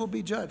 Nations will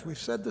be judged. We've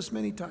said this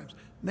many times.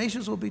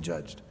 Nations will be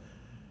judged.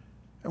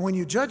 And when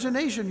you judge a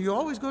nation, you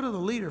always go to the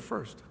leader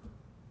first.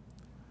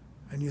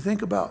 And you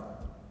think about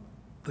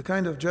the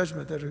kind of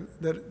judgment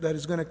that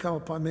is going to come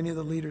upon many of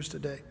the leaders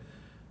today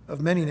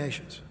of many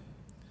nations.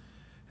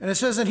 And it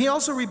says, and he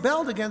also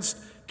rebelled against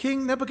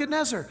King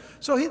Nebuchadnezzar.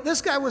 So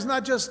this guy was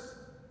not just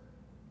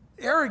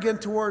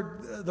arrogant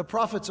toward the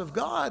prophets of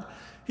God.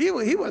 He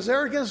was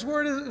arrogant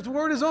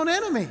toward his own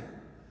enemy.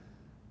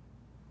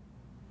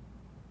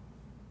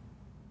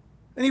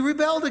 And he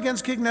rebelled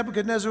against King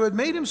Nebuchadnezzar, who had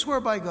made him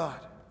swear by God.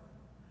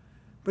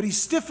 But he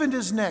stiffened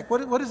his neck.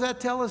 What does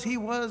that tell us? He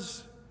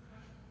was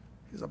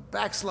a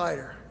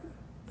backslider.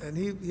 And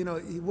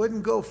he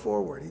wouldn't go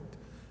forward.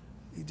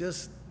 He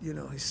just,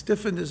 he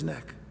stiffened his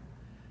neck,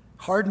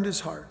 hardened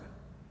his heart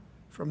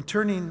from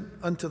turning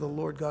unto the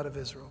Lord God of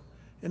Israel.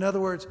 In other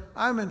words,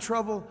 I'm in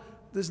trouble,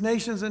 this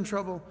nation's in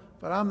trouble,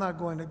 but I'm not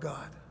going to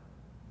God.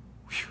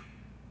 Whew.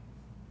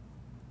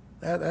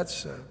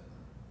 That's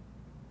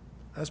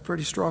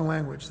pretty strong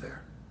language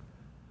there.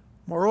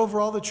 Moreover,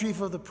 all the chief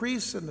of the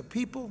priests and the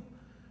people.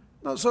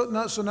 So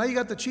now you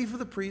got the chief of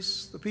the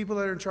priests, the people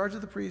that are in charge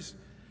of the priests,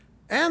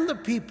 and the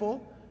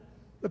people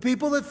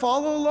that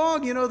follow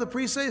along. The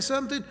priests say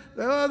something,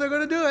 oh, they're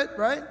going to do it,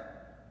 right?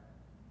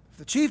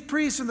 The chief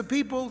priests and the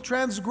people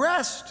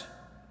transgressed,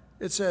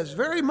 it says,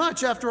 very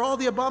much after all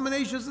the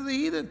abominations of the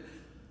heathen.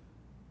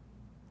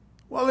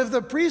 Well, if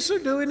the priests are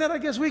doing it, I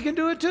guess we can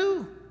do it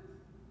too.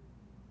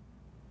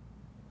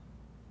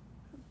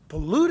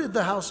 Polluted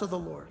the house of the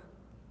Lord.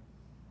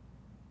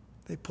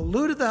 They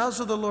polluted the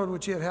house of the Lord,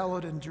 which he had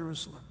hallowed in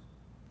Jerusalem.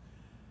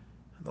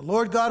 And the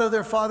Lord God of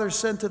their fathers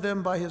sent to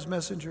them by his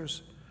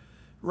messengers,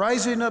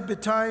 rising up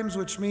betimes,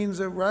 which means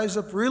they rise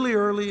up really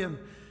early and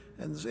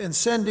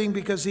sending,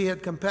 because he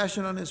had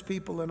compassion on his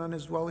people and on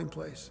his dwelling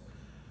place.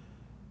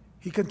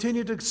 He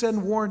continued to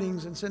send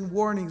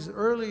warnings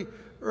early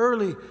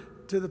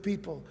to the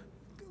people,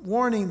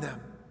 warning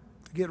them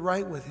to get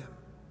right with him.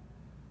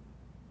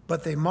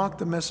 But they mocked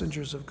the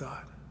messengers of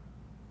God.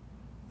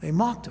 They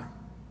mocked them.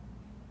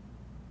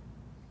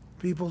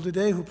 People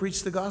today who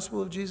preach the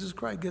gospel of Jesus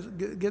Christ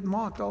get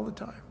mocked all the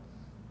time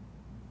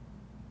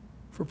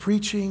for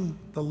preaching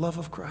the love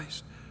of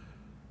Christ,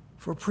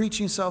 for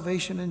preaching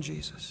salvation in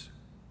Jesus,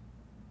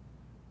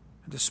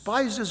 and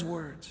despised his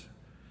words,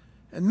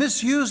 and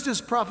misused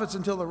his prophets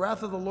until the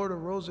wrath of the Lord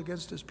arose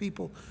against his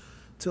people,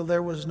 till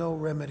there was no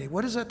remedy.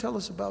 What does that tell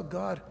us about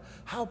God?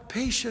 How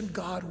patient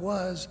God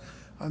was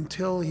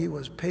until he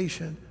was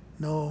patient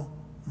no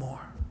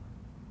more.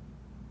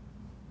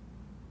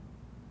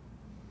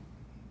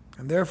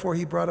 And therefore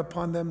he brought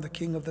upon them the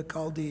king of the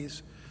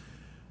Chaldees,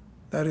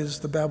 that is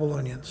the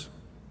Babylonians,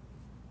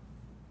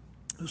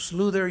 who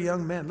slew their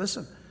young men.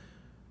 Listen,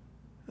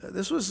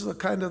 this is the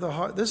kind of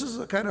heart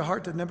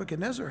that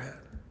Nebuchadnezzar had.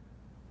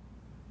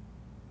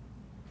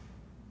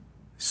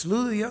 He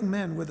slew the young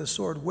men with a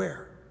sword.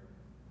 Where?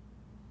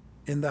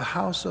 In the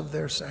house of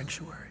their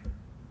sanctuary.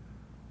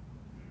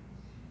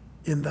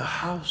 In the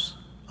house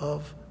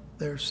of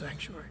their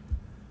sanctuary.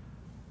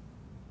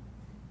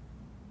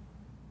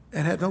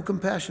 And had no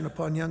compassion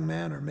upon young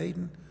man or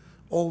maiden,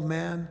 old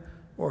man,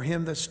 or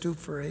him that stooped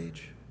for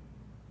age.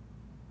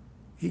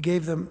 He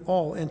gave them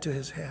all into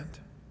his hand.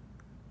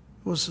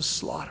 It was a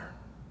slaughter.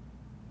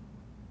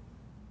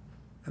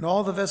 And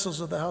all the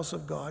vessels of the house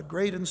of God,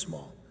 great and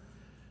small,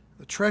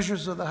 the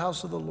treasures of the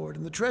house of the Lord,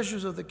 and the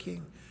treasures of the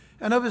king,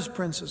 and of his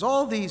princes,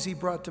 all these he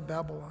brought to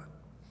Babylon.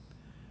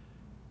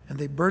 And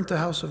they burnt the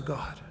house of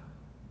God,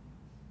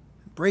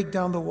 and brake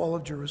down the wall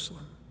of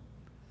Jerusalem,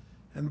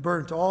 and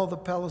burnt all the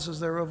palaces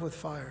thereof with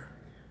fire,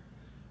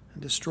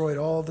 and destroyed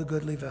all the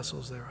goodly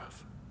vessels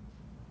thereof.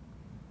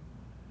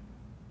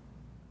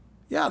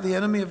 Yeah, the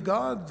enemy of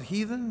God, the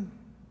heathen.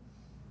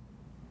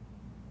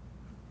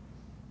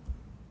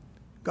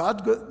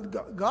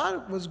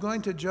 God was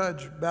going to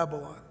judge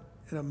Babylon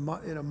in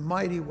a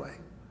mighty way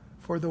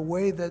for the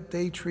way that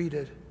they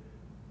treated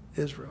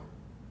Israel.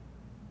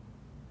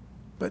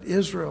 But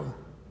Israel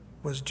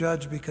was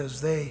judged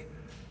because they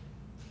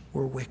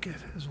were wicked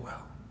as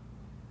well.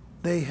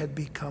 They had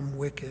become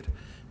wicked.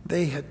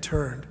 They had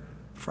turned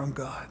from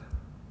God.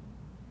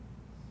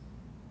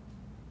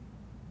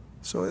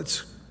 So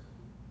it's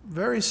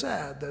very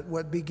sad that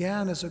what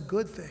began as a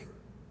good thing,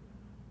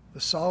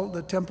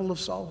 the Temple of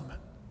Solomon,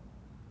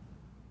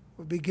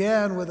 what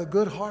began with a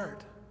good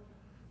heart.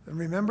 And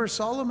remember,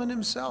 Solomon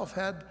himself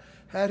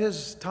had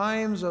his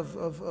times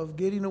of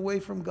getting away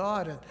from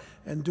God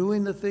and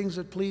doing the things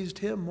that pleased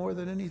him more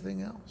than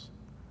anything else.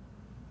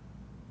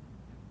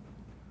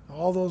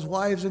 All those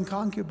wives and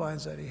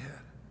concubines that he had.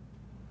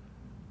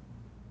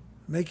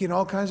 Making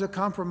all kinds of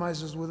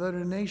compromises with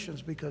other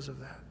nations because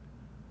of that.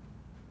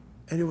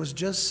 And it was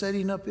just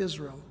setting up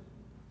Israel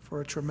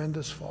for a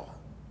tremendous fall.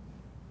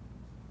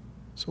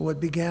 So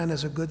what began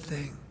as a good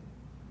thing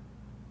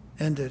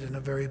ended in a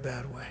very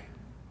bad way.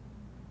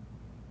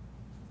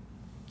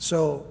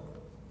 So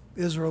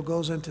Israel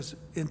goes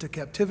into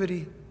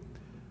captivity,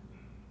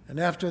 and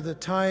after the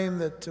time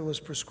that was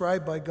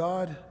prescribed by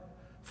God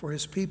for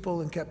his people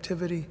in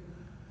captivity,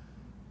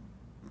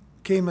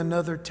 came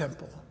another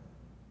temple.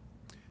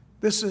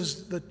 This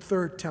is the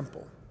third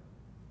temple.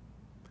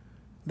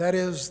 That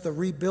is the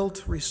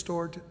rebuilt,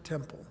 restored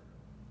temple.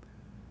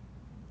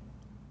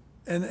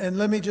 And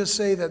let me just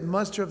say that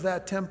much of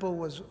that temple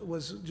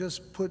was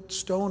just put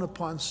stone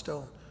upon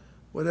stone,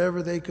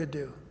 whatever they could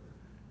do.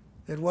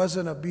 It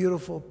wasn't a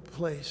beautiful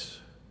place,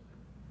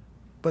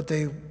 but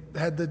they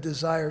had the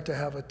desire to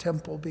have a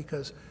temple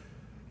because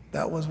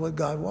that was what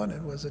God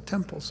wanted, was a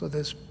temple. So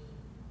this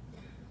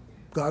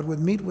God would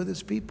meet with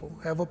his people,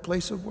 have a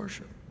place of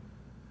worship.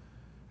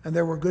 And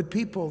there were good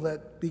people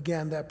that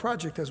began that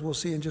project, as we'll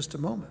see in just a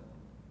moment.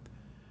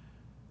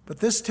 But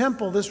this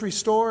temple, this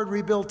restored,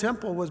 rebuilt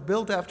temple, was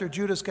built after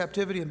Judah's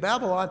captivity in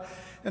Babylon,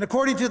 and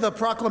according to the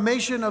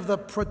proclamation of the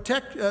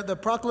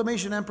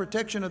proclamation and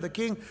protection of the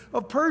king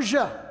of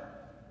Persia.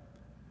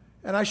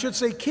 And I should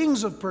say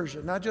kings of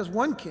Persia, not just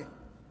one king.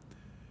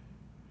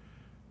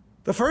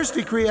 The first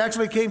decree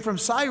actually came from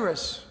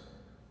Cyrus,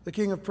 the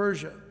king of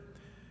Persia.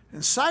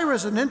 And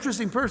Cyrus, an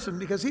interesting person,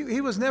 because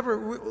he was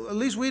never, at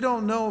least we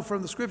don't know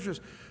from the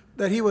scriptures,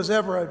 that he was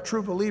ever a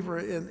true believer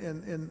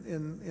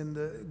in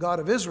the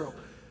God of Israel.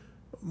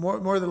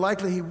 More than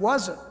likely he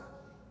wasn't.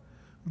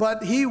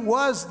 But he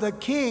was the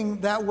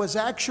king that was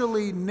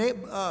actually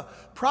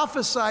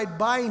prophesied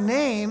by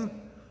name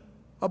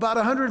about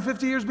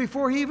 150 years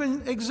before he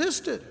even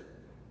existed,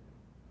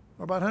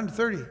 or about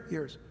 130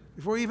 years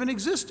before he even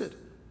existed,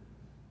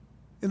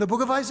 in the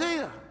book of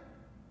Isaiah.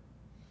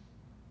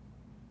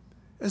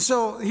 And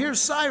so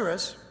here's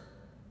Cyrus,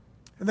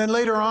 and then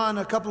later on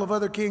a couple of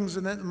other kings,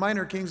 and then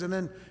minor kings,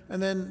 and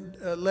then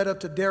led up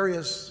to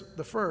Darius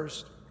the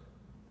First,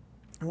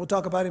 and we'll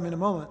talk about him in a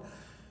moment.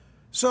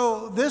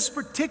 So this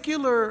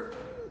particular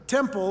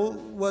temple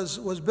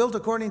was built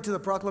according to the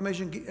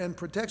proclamation and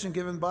protection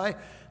given by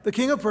the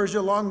king of Persia,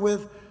 along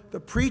with the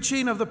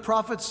preaching of the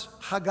prophets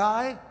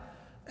Haggai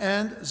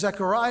and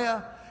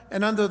Zechariah,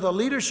 and under the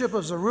leadership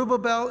of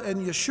Zerubbabel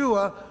and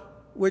Yeshua,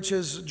 which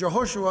is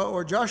Jehoshua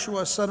or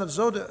Joshua, son of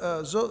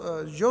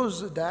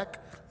Jozadak,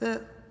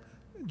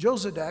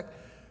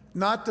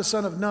 not the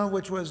son of Nun,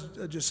 which was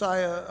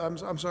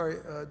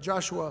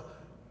Joshua,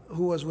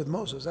 who was with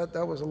Moses.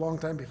 That was a long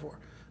time before.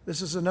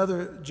 This is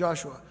another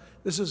Joshua.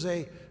 This is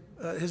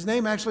his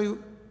name actually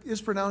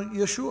is pronounced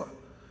Yeshua.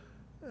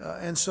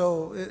 And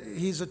so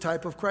he's a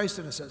type of Christ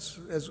in a sense,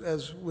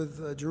 as with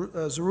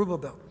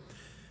Zerubbabel.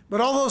 But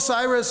although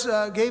Cyrus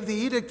gave the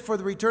edict for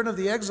the return of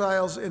the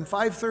exiles in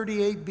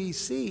 538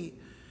 BC,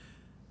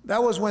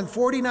 that was when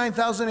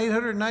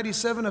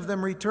 49,897 of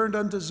them returned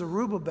unto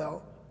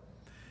Zerubbabel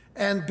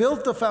and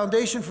built the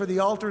foundation for the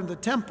altar and the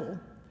temple.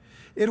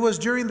 It was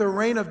during the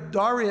reign of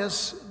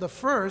Darius the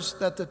First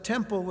that the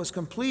temple was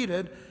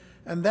completed,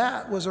 and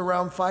that was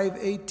around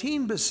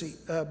 518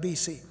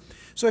 BC.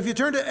 So if you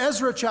turn to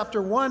Ezra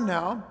chapter 1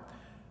 now,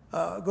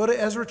 go to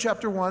Ezra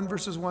chapter 1,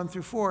 verses 1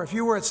 through 4. If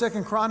you were at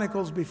 2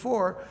 Chronicles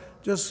before,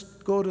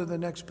 just go to the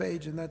next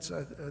page, and that's,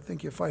 I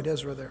think you'll find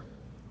Ezra there.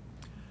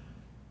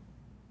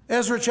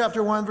 Ezra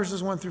chapter 1,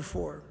 verses 1 through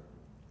 4.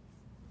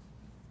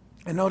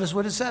 And notice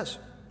what it says.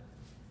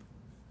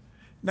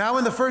 Now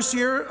in the first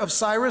year of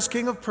Cyrus,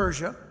 king of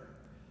Persia,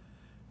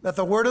 that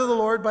the word of the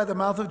Lord by the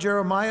mouth of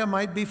Jeremiah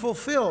might be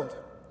fulfilled.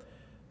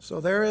 So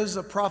there is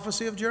a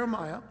prophecy of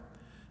Jeremiah.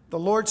 The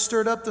Lord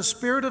stirred up the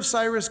spirit of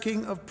Cyrus,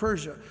 king of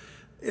Persia.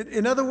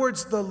 In other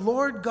words, the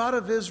Lord God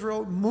of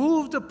Israel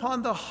moved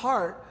upon the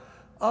heart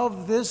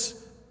of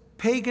this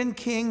pagan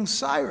king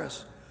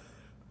Cyrus,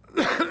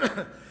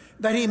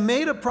 that he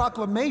made a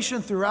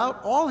proclamation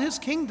throughout all his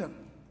kingdom,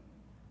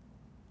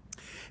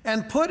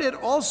 and put it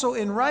also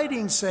in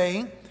writing,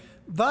 saying,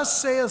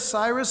 Thus saith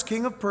Cyrus,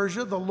 king of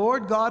Persia, the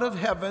Lord God of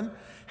heaven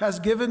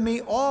has given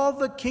me all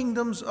the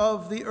kingdoms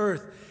of the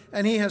earth,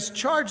 and he has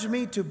charged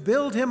me to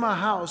build him a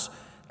house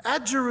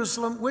at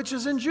Jerusalem, which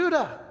is in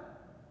Judah.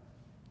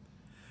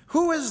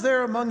 Who is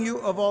there among you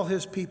of all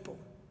his people?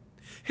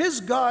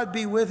 His God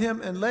be with him,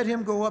 and let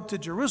him go up to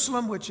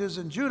Jerusalem, which is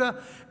in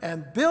Judah,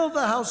 and build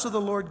the house of the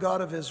Lord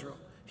God of Israel.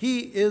 He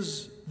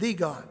is the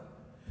God,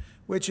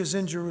 which is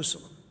in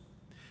Jerusalem.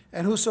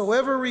 And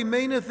whosoever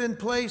remaineth in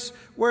place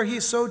where he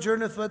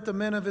sojourneth, let the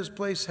men of his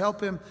place help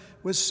him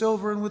with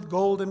silver and with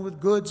gold and with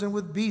goods and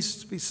with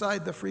beasts,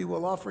 beside the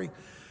freewill offering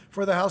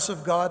for the house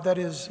of God that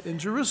is in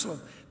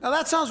Jerusalem. Now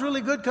that sounds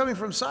really good coming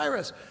from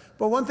Cyrus.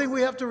 But one thing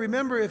we have to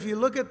remember, if you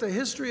look at the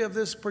history of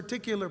this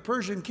particular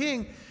Persian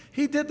king,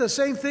 he did the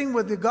same thing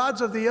with the gods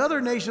of the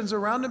other nations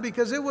around him,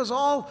 because it was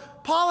all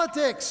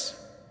politics.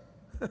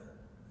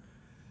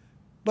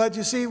 But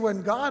you see,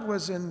 when God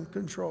was in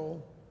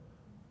control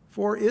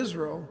for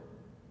Israel,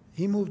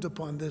 he moved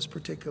upon this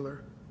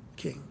particular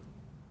king.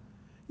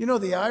 You know,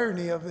 the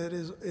irony of it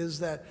is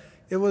that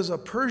it was a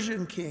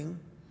Persian king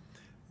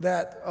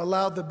that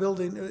allowed the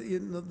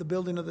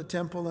building of the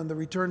temple and the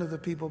return of the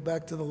people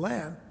back to the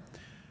land.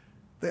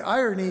 The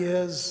irony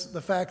is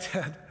the fact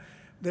that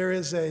there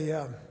is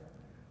a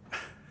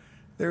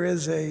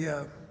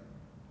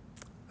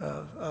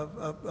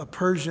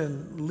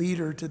Persian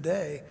leader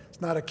today.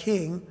 It's not a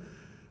king,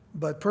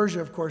 but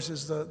Persia, of course,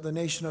 is the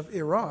nation of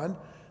Iran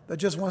that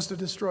just wants to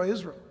destroy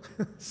Israel.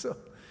 So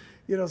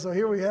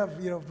here we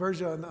have,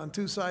 Persia on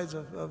two sides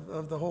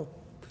of the whole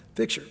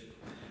picture.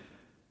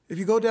 If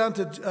you go down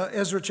to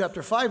Ezra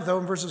chapter 5, though,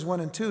 in verses 1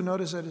 and 2,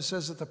 notice that it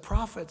says that the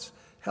prophets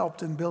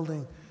helped in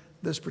building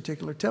this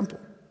particular temple.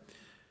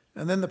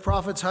 And then the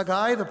prophets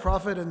Haggai, the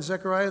prophet, and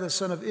Zechariah, the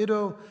son of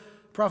Iddo,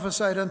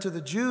 prophesied unto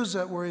the Jews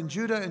that were in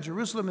Judah and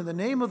Jerusalem in the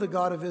name of the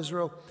God of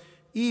Israel,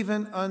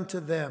 even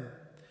unto them.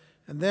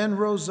 And then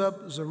rose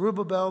up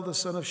Zerubbabel, the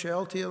son of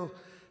Shealtiel,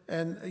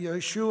 and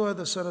Yeshua,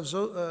 the son of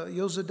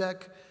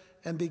Yozadak,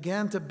 and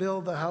began to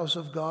build the house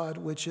of God,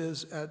 which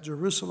is at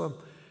Jerusalem.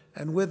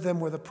 And with them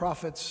were the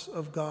prophets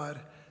of God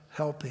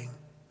helping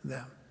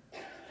them.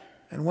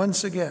 And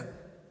once again,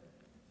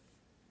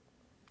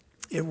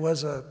 it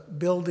was a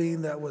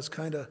building that was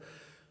kind of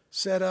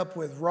set up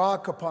with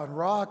rock upon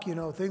rock.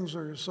 Things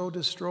were so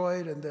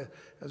destroyed, and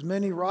as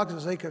many rocks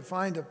as they could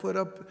find to put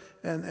up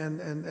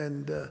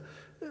and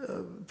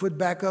put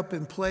back up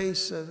in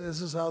place.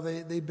 This is how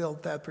they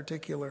built that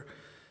particular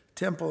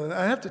temple. And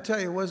I have to tell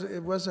you,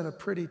 it wasn't a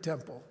pretty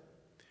temple.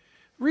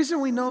 The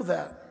reason we know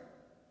that,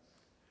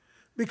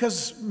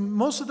 because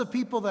most of the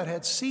people that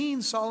had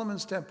seen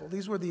Solomon's temple,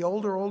 these were the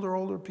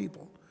older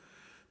people,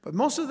 but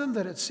most of them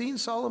that had seen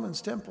Solomon's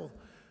temple,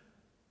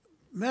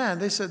 man,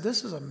 they said,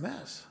 this is a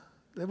mess.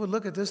 They would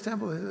look at this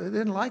temple, they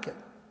didn't like it.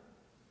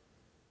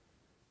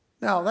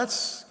 Now,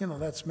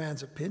 that's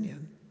man's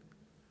opinion.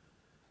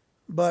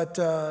 But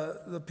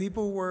the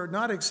people were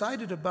not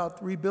excited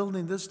about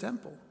rebuilding this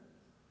temple.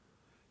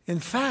 In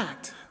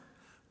fact,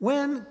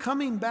 when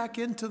coming back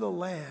into the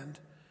land,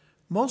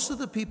 most of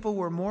the people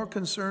were more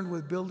concerned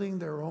with building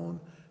their own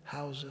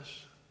houses.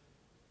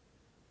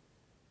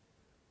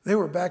 They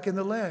were back in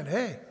the land.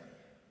 Hey,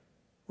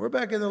 we're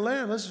back in the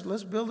land.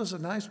 Let's build us a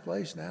nice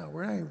place now.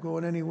 We're not even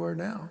going anywhere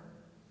now.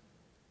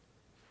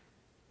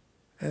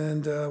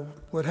 And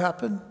what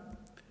happened?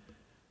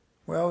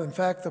 Well, in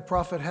fact, the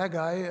prophet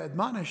Haggai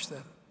admonished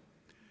them.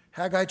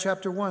 Haggai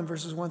chapter 1,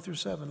 verses 1 through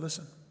 7.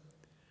 Listen.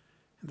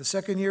 In the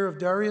second year of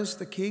Darius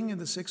the king, in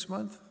the 6th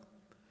month.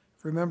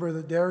 Remember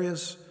that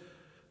Darius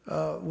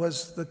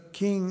was the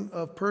king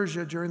of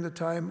Persia during the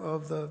time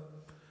of the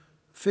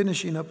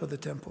finishing up of the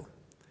temple.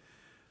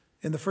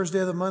 In the first day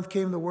of the month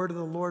came the word of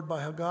the Lord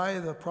by Haggai,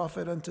 the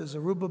prophet, unto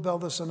Zerubbabel,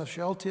 the son of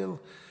Shealtiel,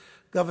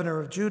 governor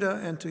of Judah,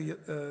 and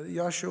to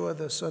Joshua,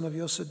 the son of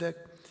Yosedek,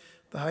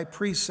 the high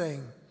priest,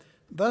 saying,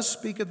 Thus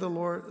speaketh the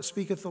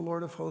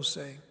Lord of hosts,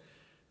 saying,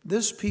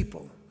 This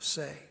people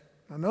say.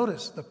 Now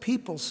notice, the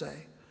people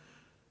say,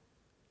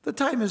 the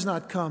time is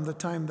not come, the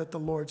time that the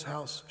Lord's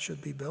house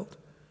should be built.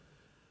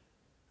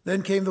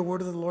 Then came the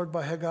word of the Lord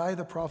by Haggai,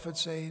 the prophet,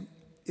 saying,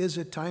 Is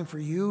it time for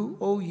you,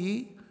 O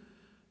ye,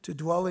 to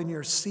dwell in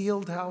your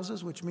sealed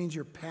houses, which means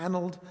your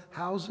paneled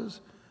houses,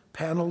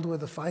 paneled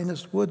with the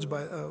finest wood,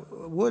 by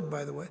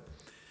the way.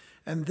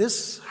 And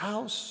this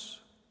house,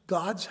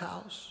 God's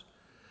house,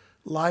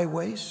 lie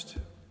waste.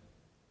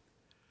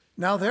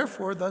 Now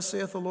therefore, thus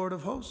saith the Lord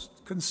of hosts,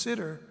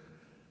 consider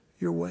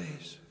your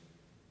ways.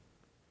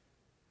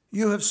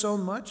 You have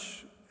sown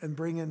much and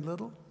bring in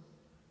little.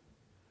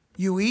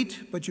 You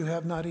eat, but you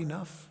have not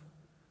enough.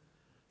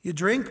 You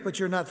drink, but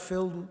you're not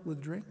filled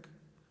with drink.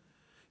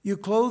 You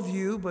clothe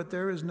you, but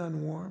there is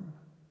none warm.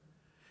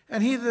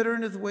 And he that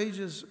earneth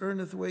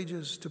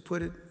wages to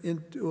put it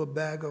into a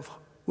bag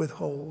with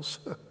holes.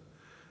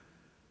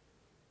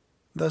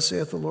 Thus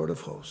saith the Lord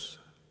of hosts,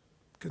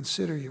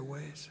 consider your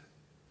ways.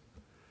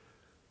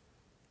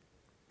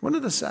 One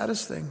of the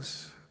saddest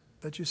things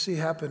that you see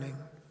happening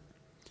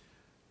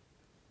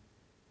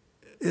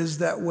is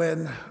that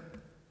when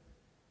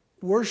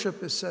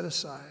worship is set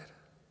aside,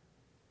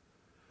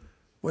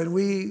 when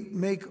we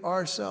make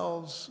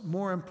ourselves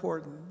more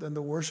important than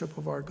the worship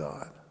of our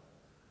God,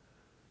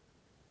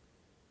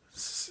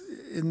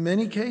 in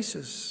many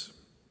cases,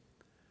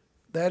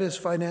 that is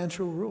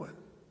financial ruin.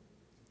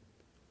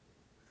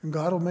 And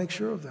God will make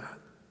sure of that.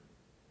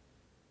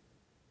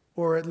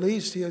 Or at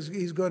least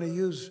he's going to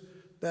use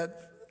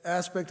that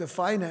aspect of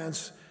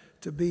finance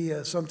to be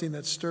something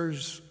that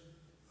stirs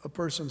a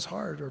person's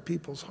heart or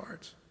people's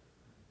hearts.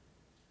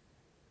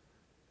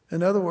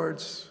 In other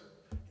words,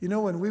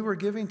 when we were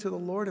giving to the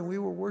Lord and we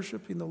were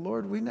worshiping the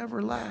Lord, we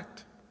never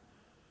lacked.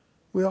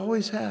 We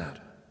always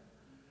had.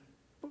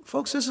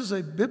 Folks, this is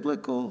a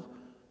biblical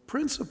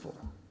principle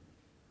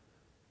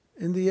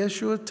in the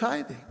issue of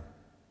tithing.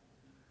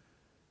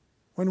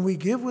 When we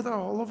give with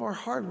all of our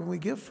heart, when we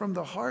give from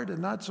the heart and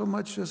not so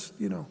much just,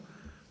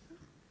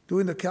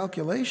 doing the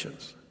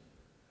calculations.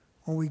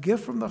 When we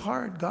give from the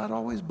heart, God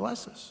always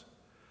blesses.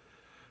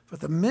 But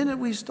the minute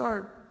we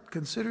start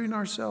considering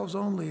ourselves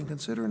only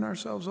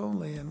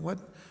and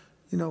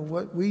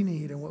what we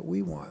need and what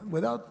we want,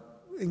 without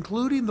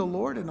including the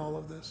Lord in all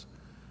of this,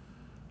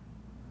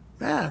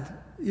 man,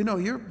 you know,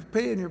 you're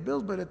paying your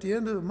bills, but at the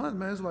end of the month,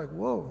 man, it's like,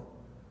 whoa,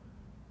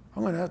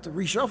 I'm going to have to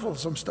reshuffle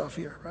some stuff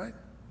here, right?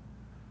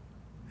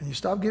 And you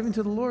stop giving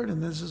to the Lord,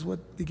 and this is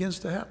what begins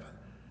to happen.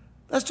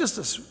 That's just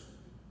that's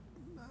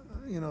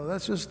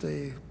just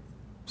a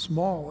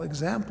small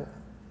example.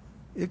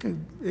 It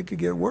could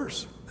get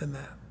worse than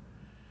that.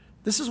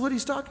 This is what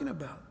he's talking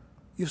about.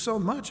 You've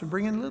sown much and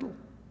bring in little.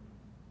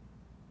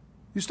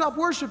 You stop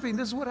worshiping,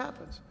 this is what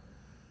happens.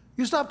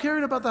 You stop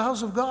caring about the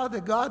house of God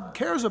that God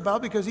cares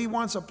about because he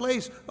wants a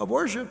place of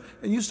worship,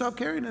 and you stop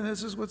caring, and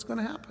this is what's going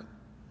to happen.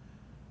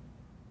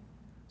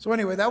 So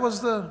anyway, that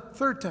was the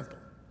third temple,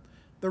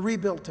 the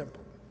rebuilt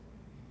temple.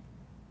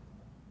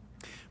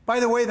 By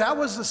the way, that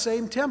was the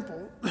same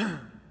temple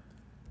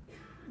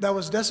that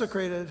was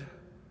desecrated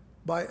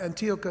by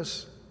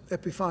Antiochus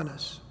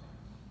Epiphanes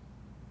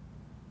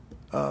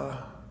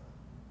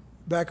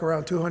back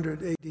around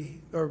 200 AD,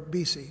 or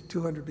BC,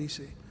 200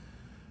 BC,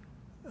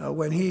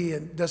 when he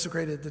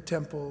desecrated the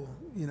temple,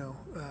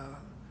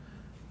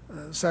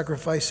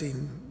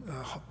 sacrificing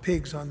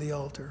pigs on the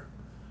altar.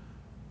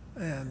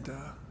 And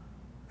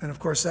of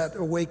course that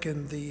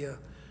awakened the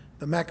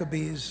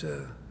Maccabees,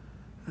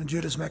 and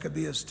Judas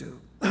Maccabeus to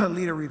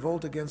lead a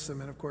revolt against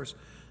them. And of course,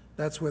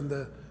 that's when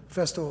the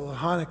festival of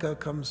Hanukkah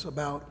comes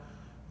about,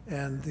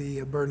 and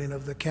the burning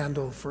of the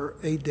candle for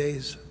 8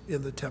 days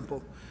in the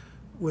temple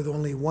with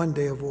only 1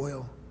 day of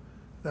oil.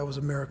 That was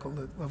a miracle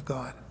of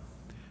God.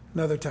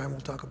 Another time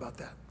we'll talk about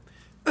that.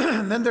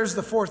 And then there's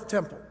the fourth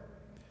temple.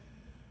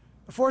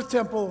 The fourth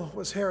temple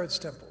was Herod's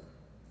temple.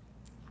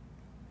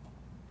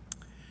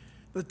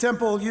 The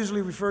temple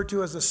usually referred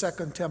to as the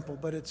second temple,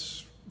 but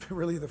it's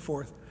really the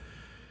fourth.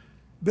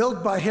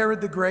 Built by Herod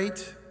the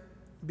Great,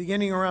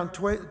 beginning around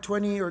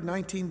 20 or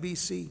 19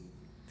 BC.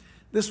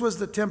 This was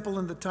the temple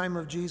in the time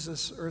of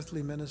Jesus'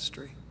 earthly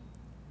ministry.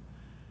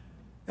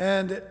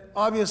 And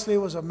obviously it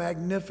was a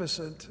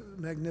magnificent,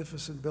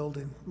 magnificent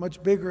building,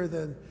 much bigger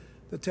than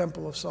the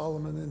Temple of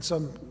Solomon in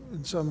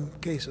some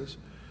cases.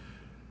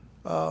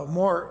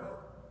 More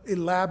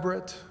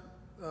elaborate,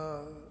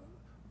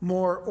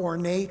 more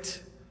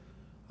ornate,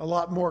 a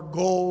lot more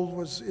gold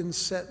was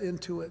set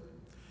into it.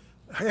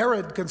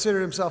 Herod considered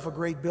himself a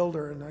great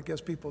builder, and I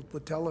guess people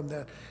would tell him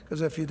that,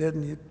 because if you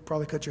didn't, you'd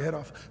probably cut your head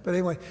off. But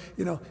anyway,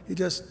 he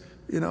just,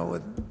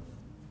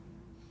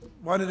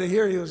 wanted to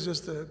hear he was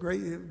just a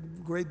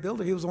great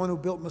builder. He was the one who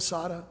built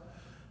Masada,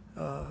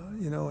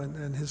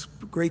 and his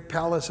great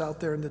palace out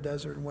there in the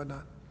desert and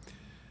whatnot.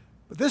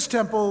 But this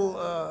temple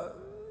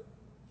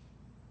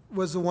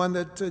was the one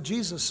that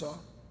Jesus saw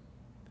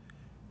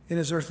in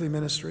his earthly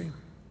ministry.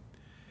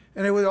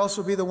 And it would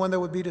also be the one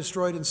that would be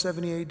destroyed in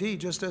 70 AD,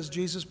 just as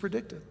Jesus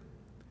predicted.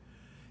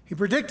 He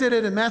predicted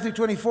it in Matthew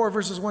 24,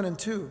 verses 1 and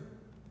 2,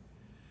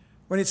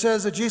 when it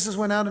says that Jesus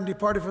went out and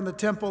departed from the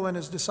temple, and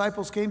his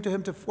disciples came to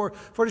him for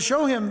to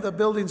show him the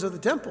buildings of the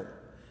temple.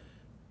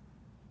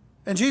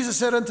 And Jesus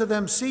said unto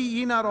them, See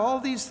ye not all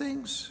these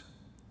things?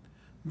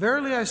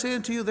 Verily I say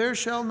unto you, there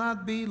shall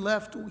not be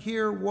left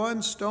here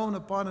one stone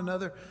upon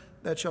another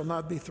that shall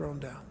not be thrown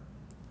down.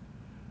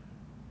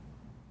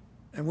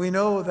 And we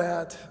know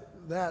that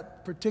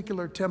that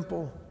particular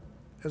temple,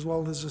 as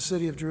well as the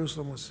city of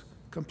Jerusalem, was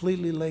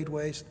completely laid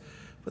waste.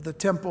 But the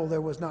temple,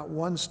 there was not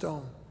one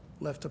stone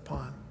left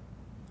upon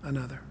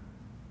another.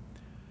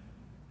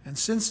 And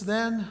since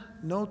then,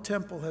 no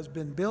temple has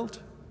been built,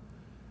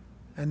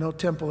 and no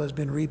temple has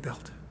been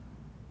rebuilt.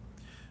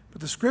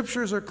 But the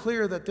scriptures are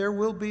clear that there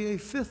will be a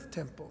fifth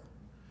temple.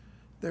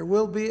 There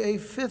will be a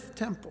fifth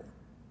temple.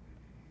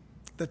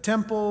 The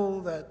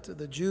temple that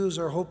the Jews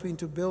are hoping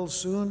to build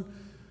soon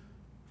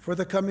for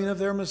the coming of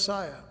their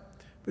Messiah.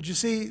 But you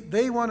see,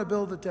 they want to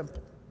build a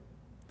temple.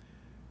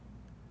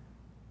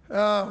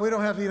 We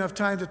don't have enough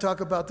time to talk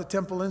about the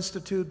Temple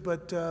Institute,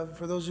 but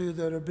for those of you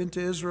that have been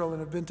to Israel and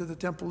have been to the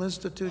Temple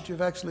Institute,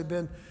 you've actually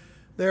been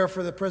there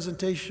for the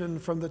presentation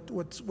from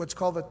what's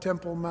called the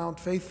Temple Mount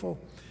Faithful.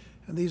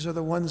 And these are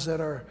the ones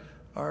that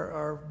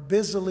are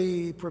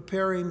busily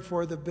preparing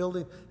for the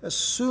building. As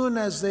soon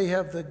as they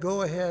have the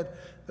go-ahead,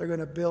 they're going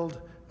to build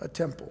a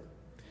temple.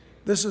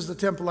 This is the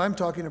temple I'm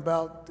talking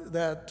about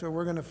that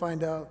we're going to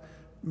find out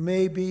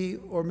may be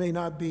or may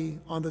not be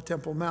on the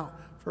Temple Mount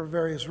for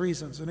various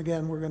reasons. And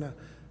again, we're going to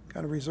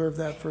kind of reserve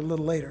that for a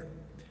little later.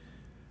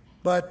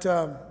 But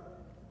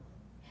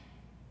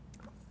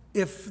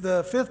if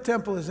the fifth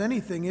temple is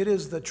anything, it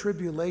is the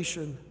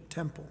tribulation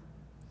temple.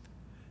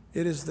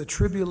 It is the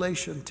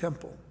tribulation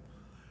temple.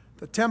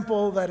 The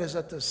temple that is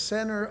at the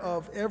center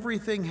of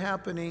everything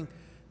happening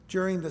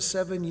during the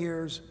 7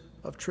 years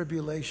of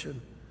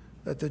tribulation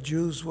that the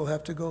Jews will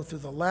have to go through,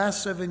 the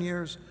last 7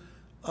 years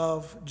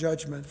of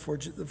judgment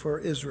for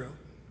Israel.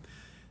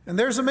 And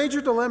there's a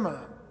major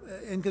dilemma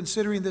in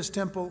considering this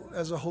temple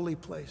as a holy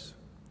place,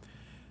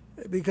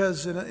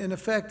 because in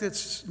effect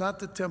it's not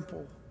the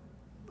temple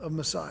of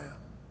Messiah.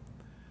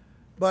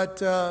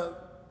 But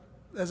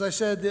as I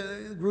said,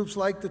 groups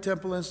like the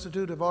Temple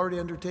Institute have already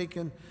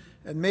undertaken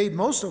and made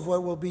most of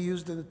what will be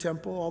used in the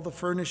temple, all the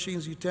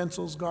furnishings,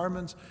 utensils,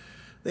 garments.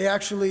 They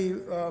actually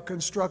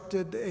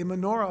constructed a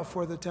menorah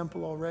for the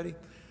temple already.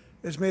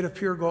 It's made of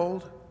pure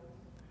gold,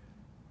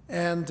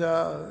 and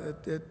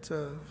it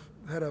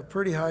had a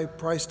pretty high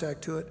price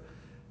tag to it.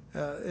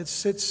 It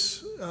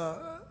sits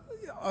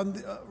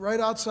right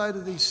outside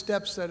of these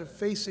steps that are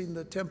facing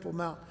the Temple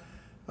Mount,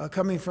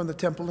 coming from the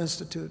Temple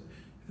Institute.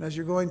 And as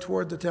you're going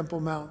toward the Temple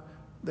Mount,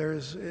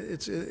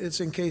 it's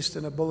encased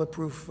in a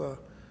bulletproof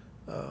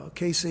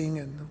casing,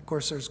 and of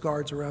course there's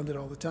guards around it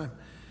all the time.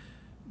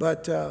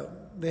 But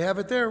they have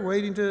it there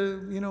waiting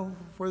to,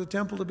 for the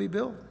temple to be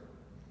built.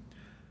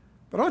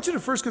 But I want you to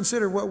first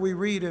consider what we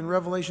read in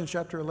Revelation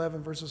chapter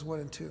 11, verses 1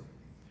 and 2.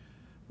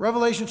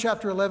 Revelation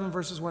chapter 11,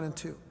 verses 1 and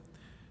 2.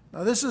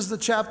 Now this is the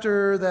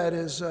chapter that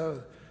is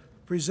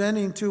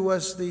presenting to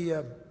us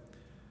the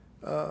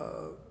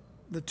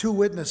two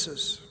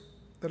witnesses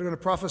that are going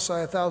to prophesy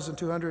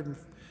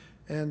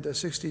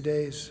 1,260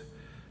 days.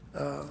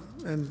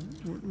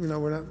 And we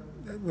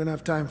don't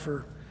have time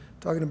for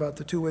talking about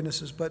the two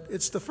witnesses, but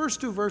it's the first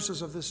two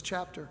verses of this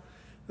chapter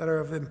that are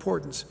of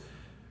importance.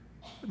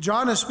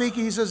 John is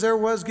speaking. He says, "There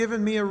was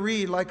given me a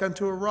reed like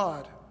unto a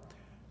rod,"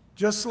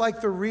 just like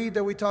the reed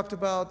that we talked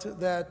about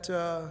that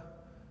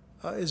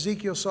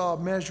Ezekiel saw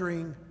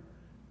measuring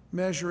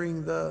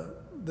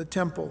the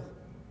temple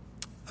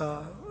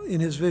in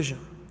his vision.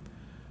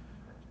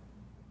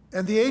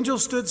 And the angel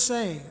stood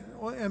saying,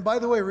 and by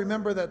the way,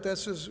 remember that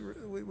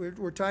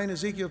we're tying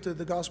Ezekiel to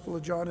the Gospel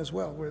of John as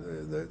well.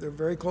 They're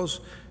very close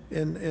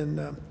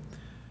in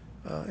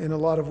a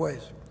lot of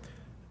ways.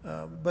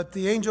 But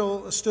the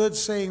angel stood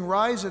saying,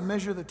 "Rise and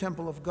measure the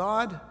temple of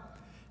God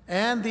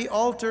and the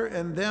altar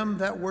and them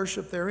that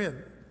worship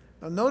therein."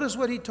 Now notice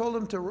what he told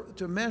him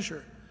to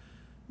measure.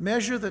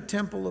 Measure the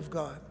temple of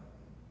God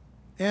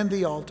and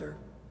the altar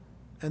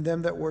and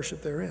them that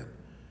worship therein.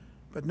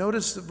 But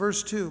notice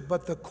verse 2,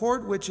 "But the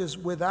court which is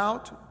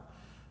without,"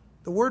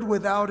 the word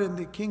without in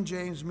the King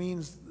James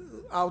means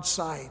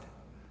outside.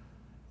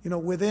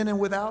 Within and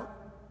without.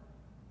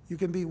 You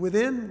can be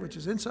within, which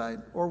is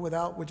inside, or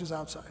without, which is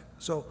outside.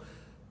 So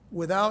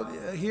without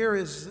here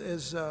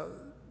is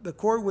the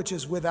court which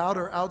is without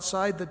or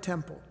outside the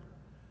temple.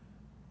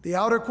 The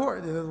outer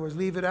court, in other words,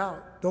 leave it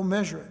out. Don't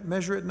measure it.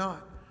 Measure it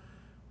not.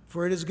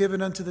 For it is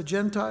given unto the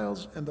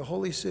Gentiles, and the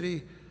holy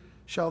city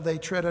shall they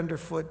tread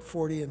underfoot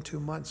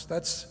 42 months.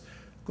 That's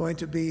going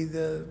to be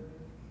the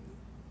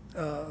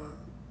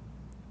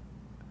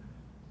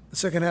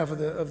second half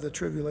of the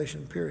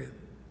tribulation period.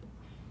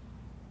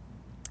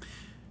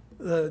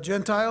 The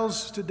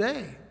Gentiles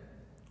today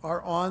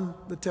are on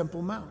the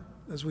Temple Mount.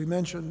 As we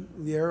mentioned,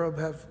 the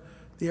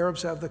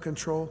Arabs have the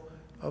control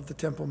of the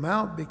Temple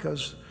Mount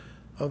because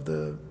of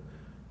the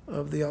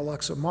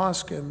Al-Aqsa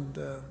Mosque and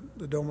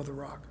the Dome of the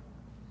Rock.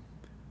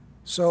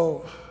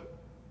 So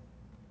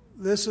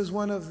this is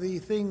one of the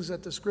things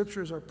that the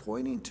scriptures are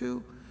pointing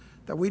to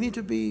that we need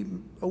to be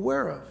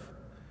aware of.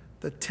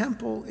 The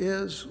temple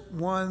is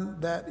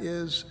one that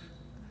is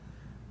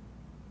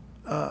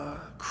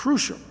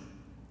crucial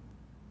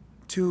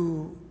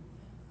to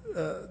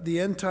the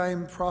end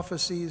time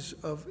prophecies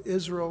of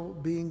Israel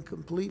being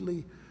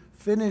completely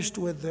finished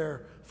with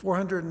their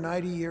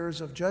 490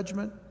 years of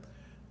judgment.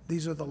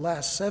 These are the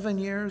last 7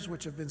 years,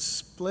 which have been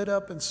split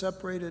up and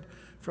separated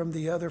from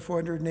the other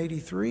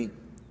 483.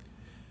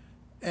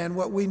 And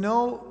what we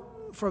know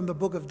from the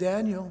book of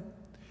Daniel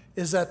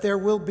is that there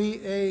will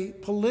be a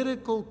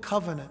political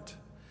covenant.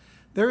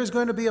 There is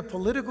going to be a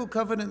political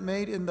covenant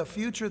made in the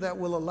future that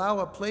will allow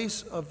a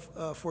place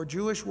for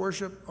Jewish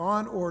worship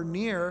on or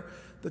near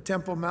the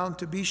Temple Mount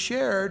to be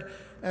shared.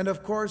 And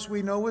of course,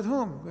 we know with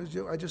whom.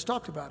 I just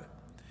talked about it.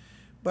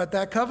 But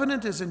that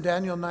covenant is in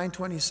Daniel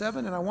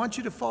 9:27, and I want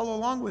you to follow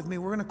along with me.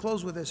 We're going to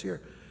close with this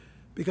here.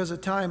 Because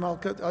of time,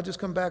 I'll just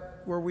come back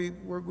where we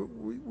were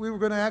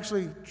going to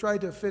actually try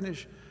to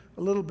finish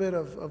a little bit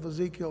of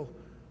Ezekiel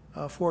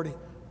 40.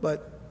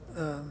 But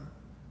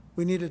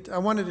I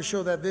wanted to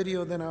show that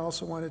video, then I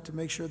also wanted to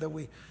make sure that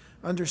we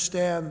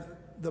understand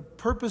the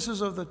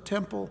purposes of the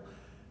temple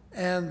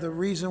and the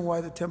reason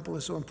why the temple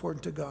is so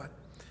important to God.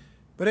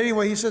 But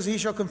anyway, he says, "He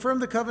shall confirm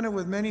the covenant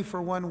with many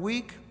for 1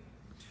 week."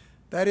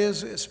 That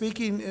is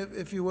speaking,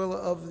 if you will,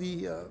 of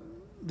the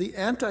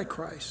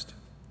Antichrist.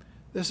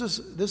 This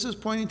is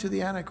pointing to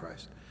the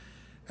Antichrist.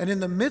 "And in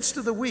the midst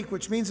of the week,"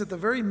 which means at the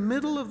very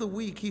middle of the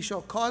week, "he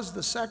shall cause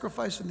the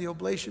sacrifice and the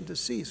oblation to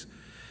cease."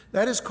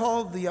 That is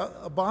called the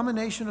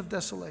abomination of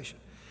desolation.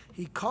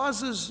 He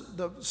causes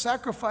the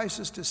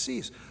sacrifices to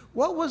cease.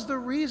 What was the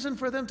reason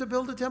for them to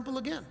build a temple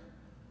again?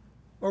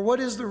 Or what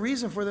is the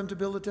reason for them to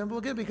build a temple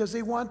again? Because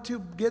they want to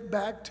get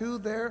back to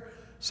their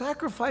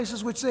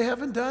sacrifices, which they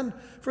haven't done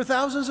for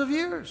thousands of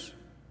years.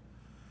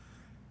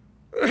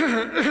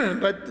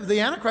 But the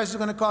Antichrist is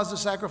going to cause the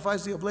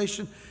sacrifice, the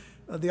oblation,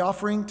 the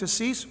offering to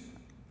cease.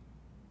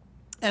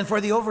 "And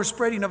for the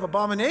overspreading of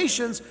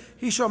abominations,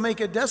 he shall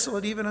make it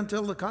desolate even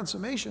until the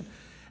consummation.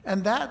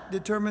 And that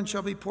determined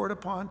shall be poured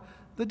upon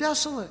the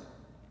desolate."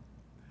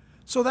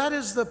 So that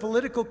is the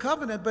political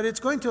covenant, but it's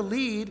going to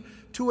lead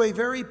to a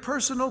very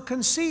personal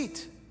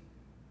conceit.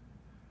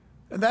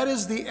 And that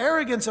is the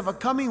arrogance of a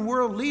coming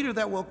world leader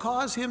that will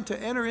cause him to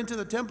enter into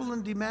the temple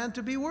and demand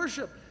to be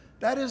worshiped.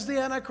 that is the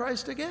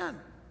Antichrist again.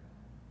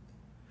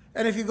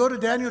 And if you go to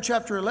Daniel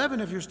chapter 11,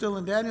 if you're still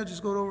in Daniel,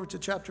 just go over to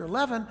chapter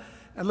 11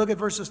 and look at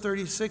verses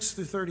 36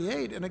 through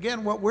 38. And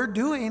again, what we're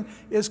doing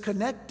is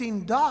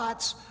connecting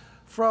dots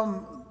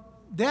from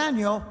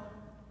Daniel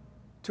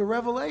to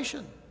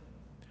Revelation,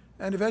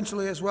 and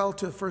eventually as well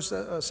to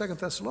 2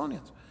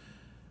 Thessalonians.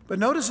 But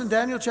notice in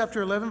Daniel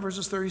chapter 11,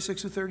 verses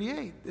 36 to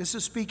 38, this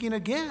is speaking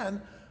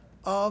again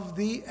of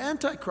the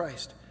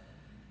Antichrist.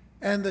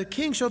 And the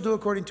king shall do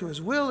according to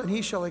his will, and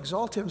he shall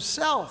exalt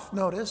himself.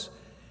 Notice,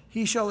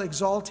 he shall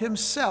exalt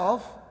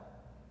himself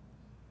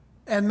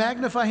and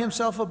magnify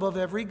himself above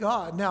every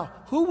god. Now,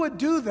 who would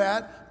do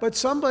that but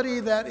somebody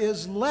that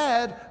is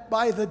led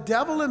by the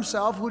devil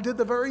himself, who did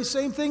the very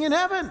same thing in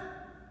heaven?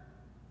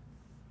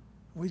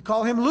 We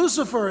call him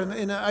Lucifer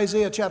in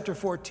Isaiah chapter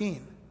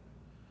 14,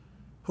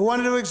 who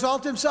wanted to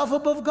exalt himself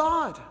above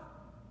God.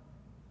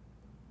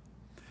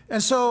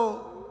 And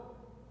so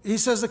he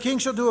says, the king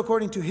shall do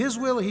according to his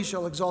will. He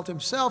shall exalt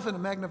himself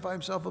and magnify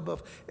himself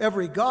above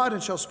every god,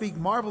 and shall speak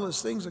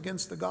marvelous things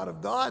against the God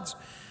of gods,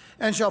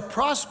 and shall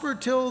prosper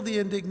till the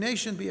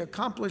indignation be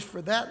accomplished.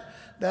 For that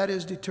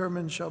is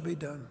determined shall be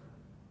done.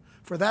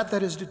 For that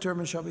is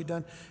determined shall be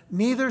done.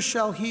 Neither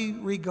shall he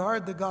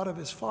regard the God of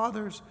his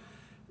fathers.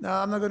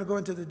 Now, I'm not going to go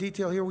into the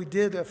detail here. We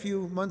did a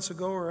few months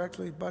ago, or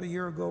actually about a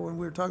year ago, when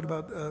we were talking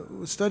about,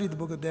 we studied the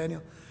book of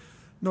Daniel.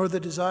 Nor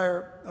the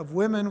desire of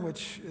women,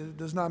 which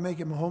does not make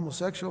him a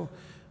homosexual,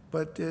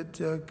 but it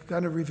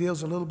kind of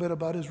reveals a little bit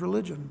about his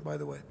religion, by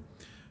the way.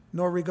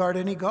 Nor regard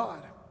any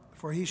God,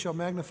 for he shall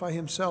magnify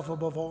himself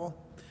above all.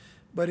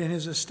 But in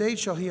his estate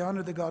shall he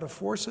honor the God of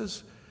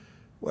forces.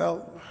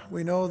 Well,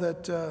 we know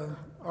that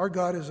our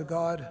God is a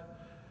God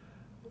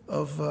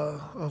of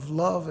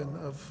love and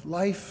of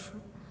life,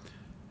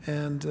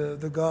 and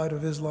the God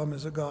of Islam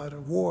is a God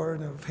of war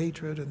and of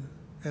hatred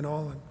and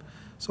all. And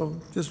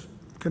so just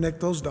connect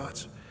those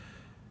dots.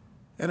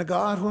 And a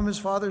God whom his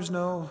fathers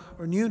know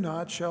or knew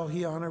not shall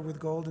he honor with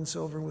gold and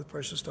silver and with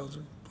precious stones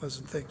and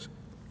pleasant things.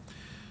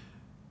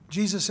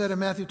 Jesus said in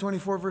Matthew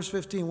 24, verse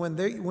 15,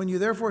 when you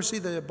therefore see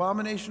the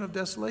abomination of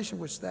desolation,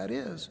 which that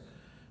is,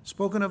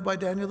 spoken of by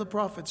Daniel the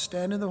prophet,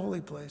 stand in the holy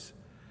place.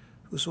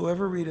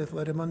 Whosoever readeth,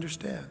 let him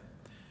understand.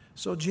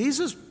 So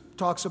Jesus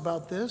talks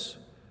about this.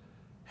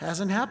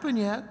 Hasn't happened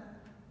yet.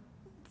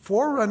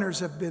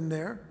 Forerunners have been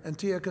there.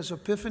 Antiochus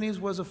Epiphanes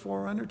was a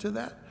forerunner to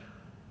that.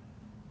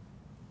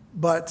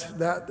 But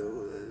that,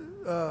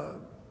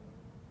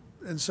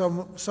 and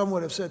some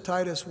would have said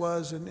Titus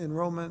was in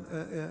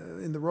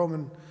the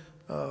Roman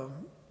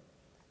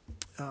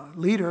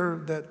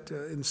leader that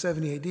in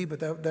 70 AD, but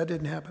that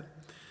didn't happen.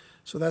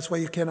 So that's why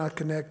you cannot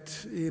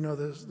connect,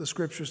 the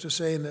scriptures to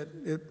saying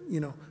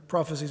that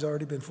prophecy's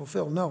already been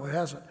fulfilled. No, it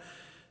hasn't.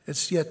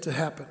 It's yet to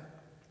happen.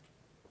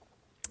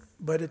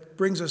 But it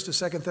brings us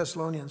to 2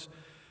 Thessalonians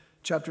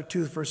chapter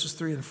 2, verses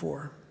 3 and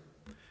 4.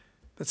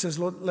 That says,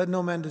 let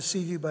no man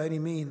deceive you by any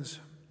means.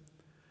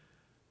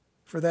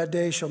 For that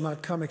day shall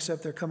not come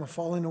except there come a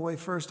falling away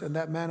first, and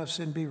that man of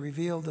sin be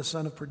revealed, the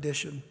son of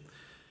perdition.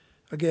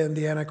 Again,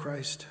 the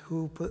Antichrist,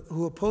 who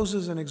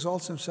opposes and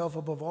exalts himself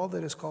above all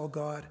that is called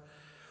God,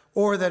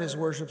 or that is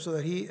worshipped, so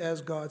that he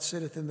as God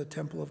sitteth in the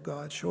temple of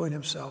God, showing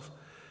himself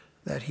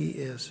that he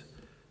is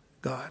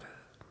God.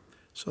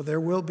 So there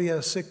will be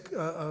a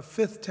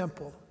fifth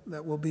temple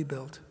that will be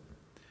built.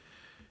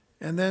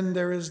 And then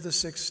there is the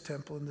sixth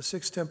temple, and the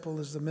sixth temple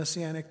is the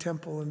Messianic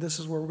temple, and this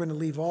is where we're going to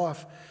leave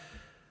off.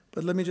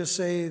 But let me just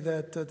say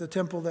that the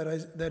temple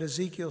that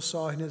Ezekiel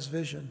saw in his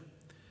vision,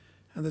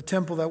 and the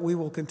temple that we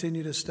will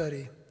continue to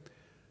study,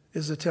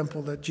 is the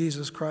temple that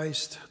Jesus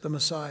Christ, the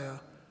Messiah,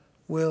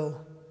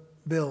 will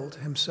build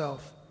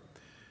himself.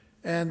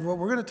 And what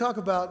we're going to talk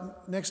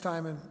about next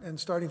time, and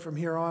starting from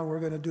here on,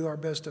 we're going to do our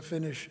best to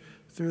finish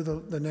through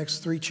the next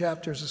 3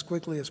 chapters as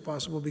quickly as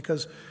possible,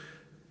 because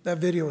that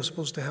video is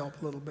supposed to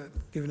help a little bit,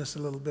 giving us a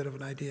little bit of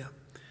an idea.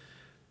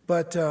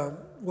 But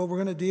what we're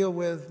going to deal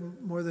with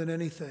more than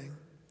anything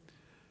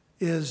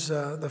is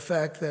the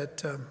fact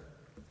that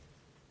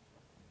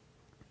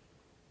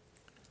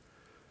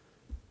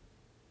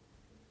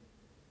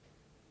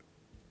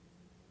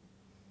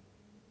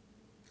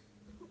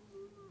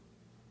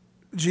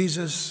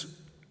Jesus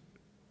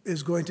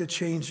is going to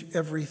change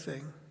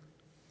everything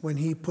when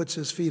he puts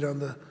his feet on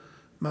the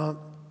Mount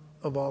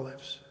of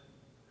Olives.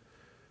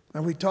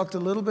 And we talked a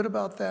little bit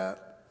about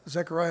that.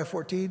 Zechariah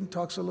 14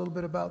 talks a little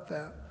bit about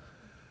that.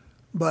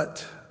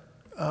 But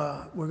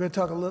we're going to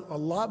talk a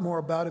lot more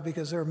about it,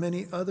 because there are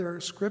many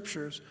other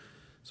scriptures.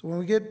 So when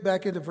we get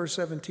back into verse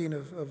 17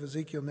 of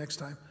Ezekiel next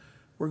time,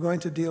 we're going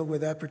to deal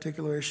with that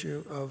particular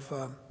issue of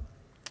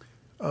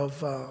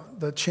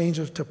the change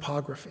of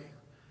topography.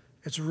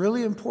 It's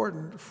really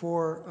important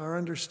for our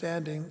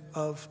understanding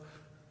of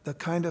the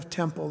kind of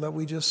temple that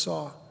we just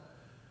saw.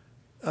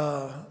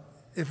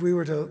 If we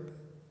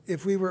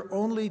were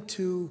only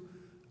to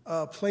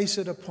place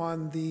it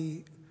upon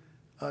the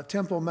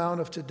Temple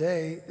Mount of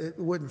today, it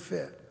wouldn't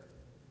fit.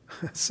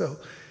 So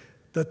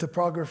the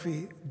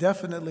topography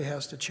definitely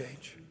has to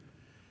change.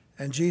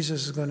 And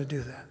Jesus is going to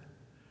do that.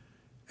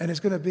 And it's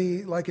going to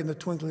be like in the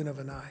twinkling of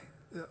an eye.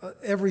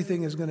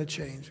 Everything is going to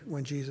change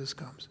when Jesus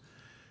comes.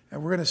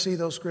 And we're going to see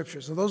those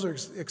scriptures. So those are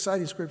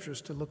exciting scriptures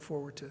to look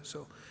forward to.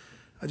 So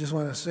I just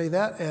want to say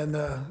that. And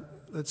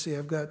let's see,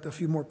 I've got a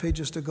few more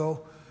pages to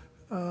go.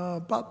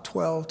 About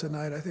 12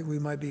 tonight. I think we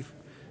might be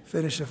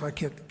finished if I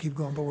keep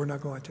going, but we're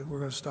not going to. We're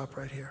going to stop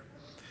right here.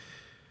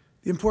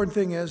 The important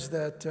thing is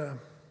that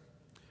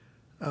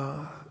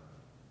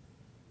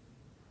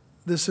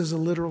this is a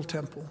literal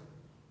temple,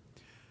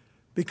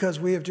 because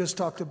we have just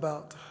talked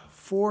about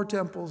 4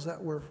 temples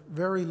that were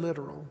very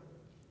literal,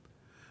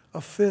 a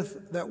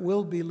 5th that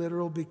will be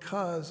literal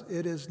because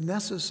it is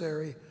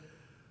necessary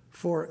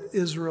for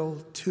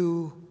Israel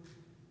to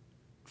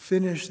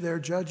finish their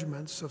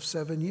judgments of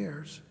 7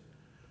 years,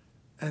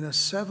 and a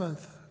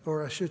 7th,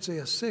 or I should say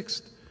a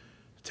 6th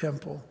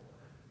temple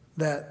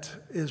that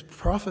is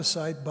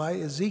prophesied by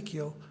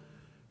Ezekiel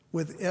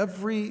with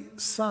every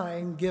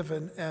sign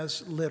given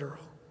as literal.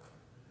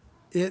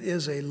 It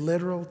is a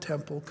literal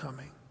temple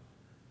coming.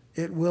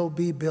 It will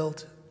be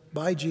built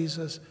by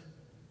Jesus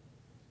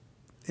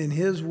in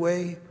his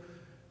way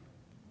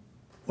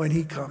when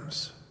he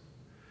comes.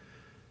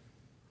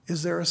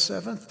 Is there a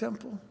 7th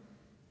temple?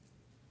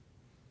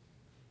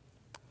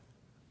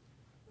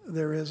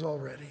 There is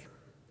already.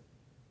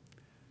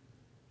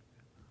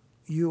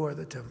 You are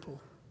the temple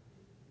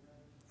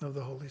of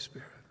the Holy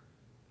Spirit.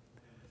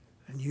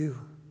 And you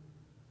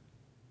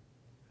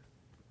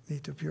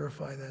need to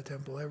purify that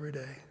temple every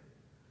day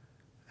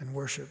and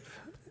worship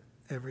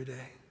every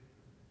day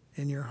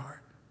in your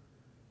heart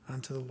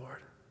unto the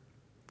Lord.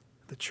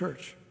 The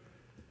church,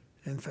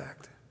 in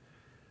fact.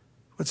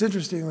 What's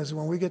interesting is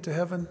when we get to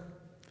heaven,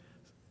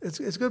 it's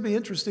going to be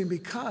interesting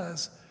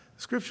because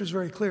Scripture is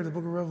very clear in the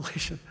book of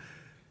Revelation.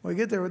 When we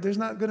get there, there's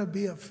not going to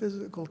be a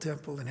physical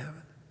temple in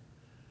heaven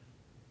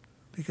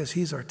because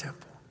he's our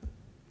temple.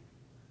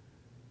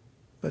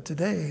 But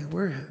today,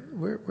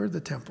 we're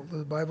the temple.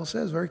 The Bible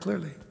says very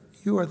clearly,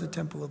 you are the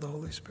temple of the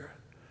Holy Spirit,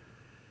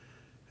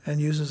 and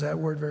uses that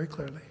word very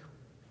clearly.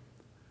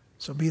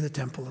 So be the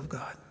temple of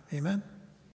God. Amen?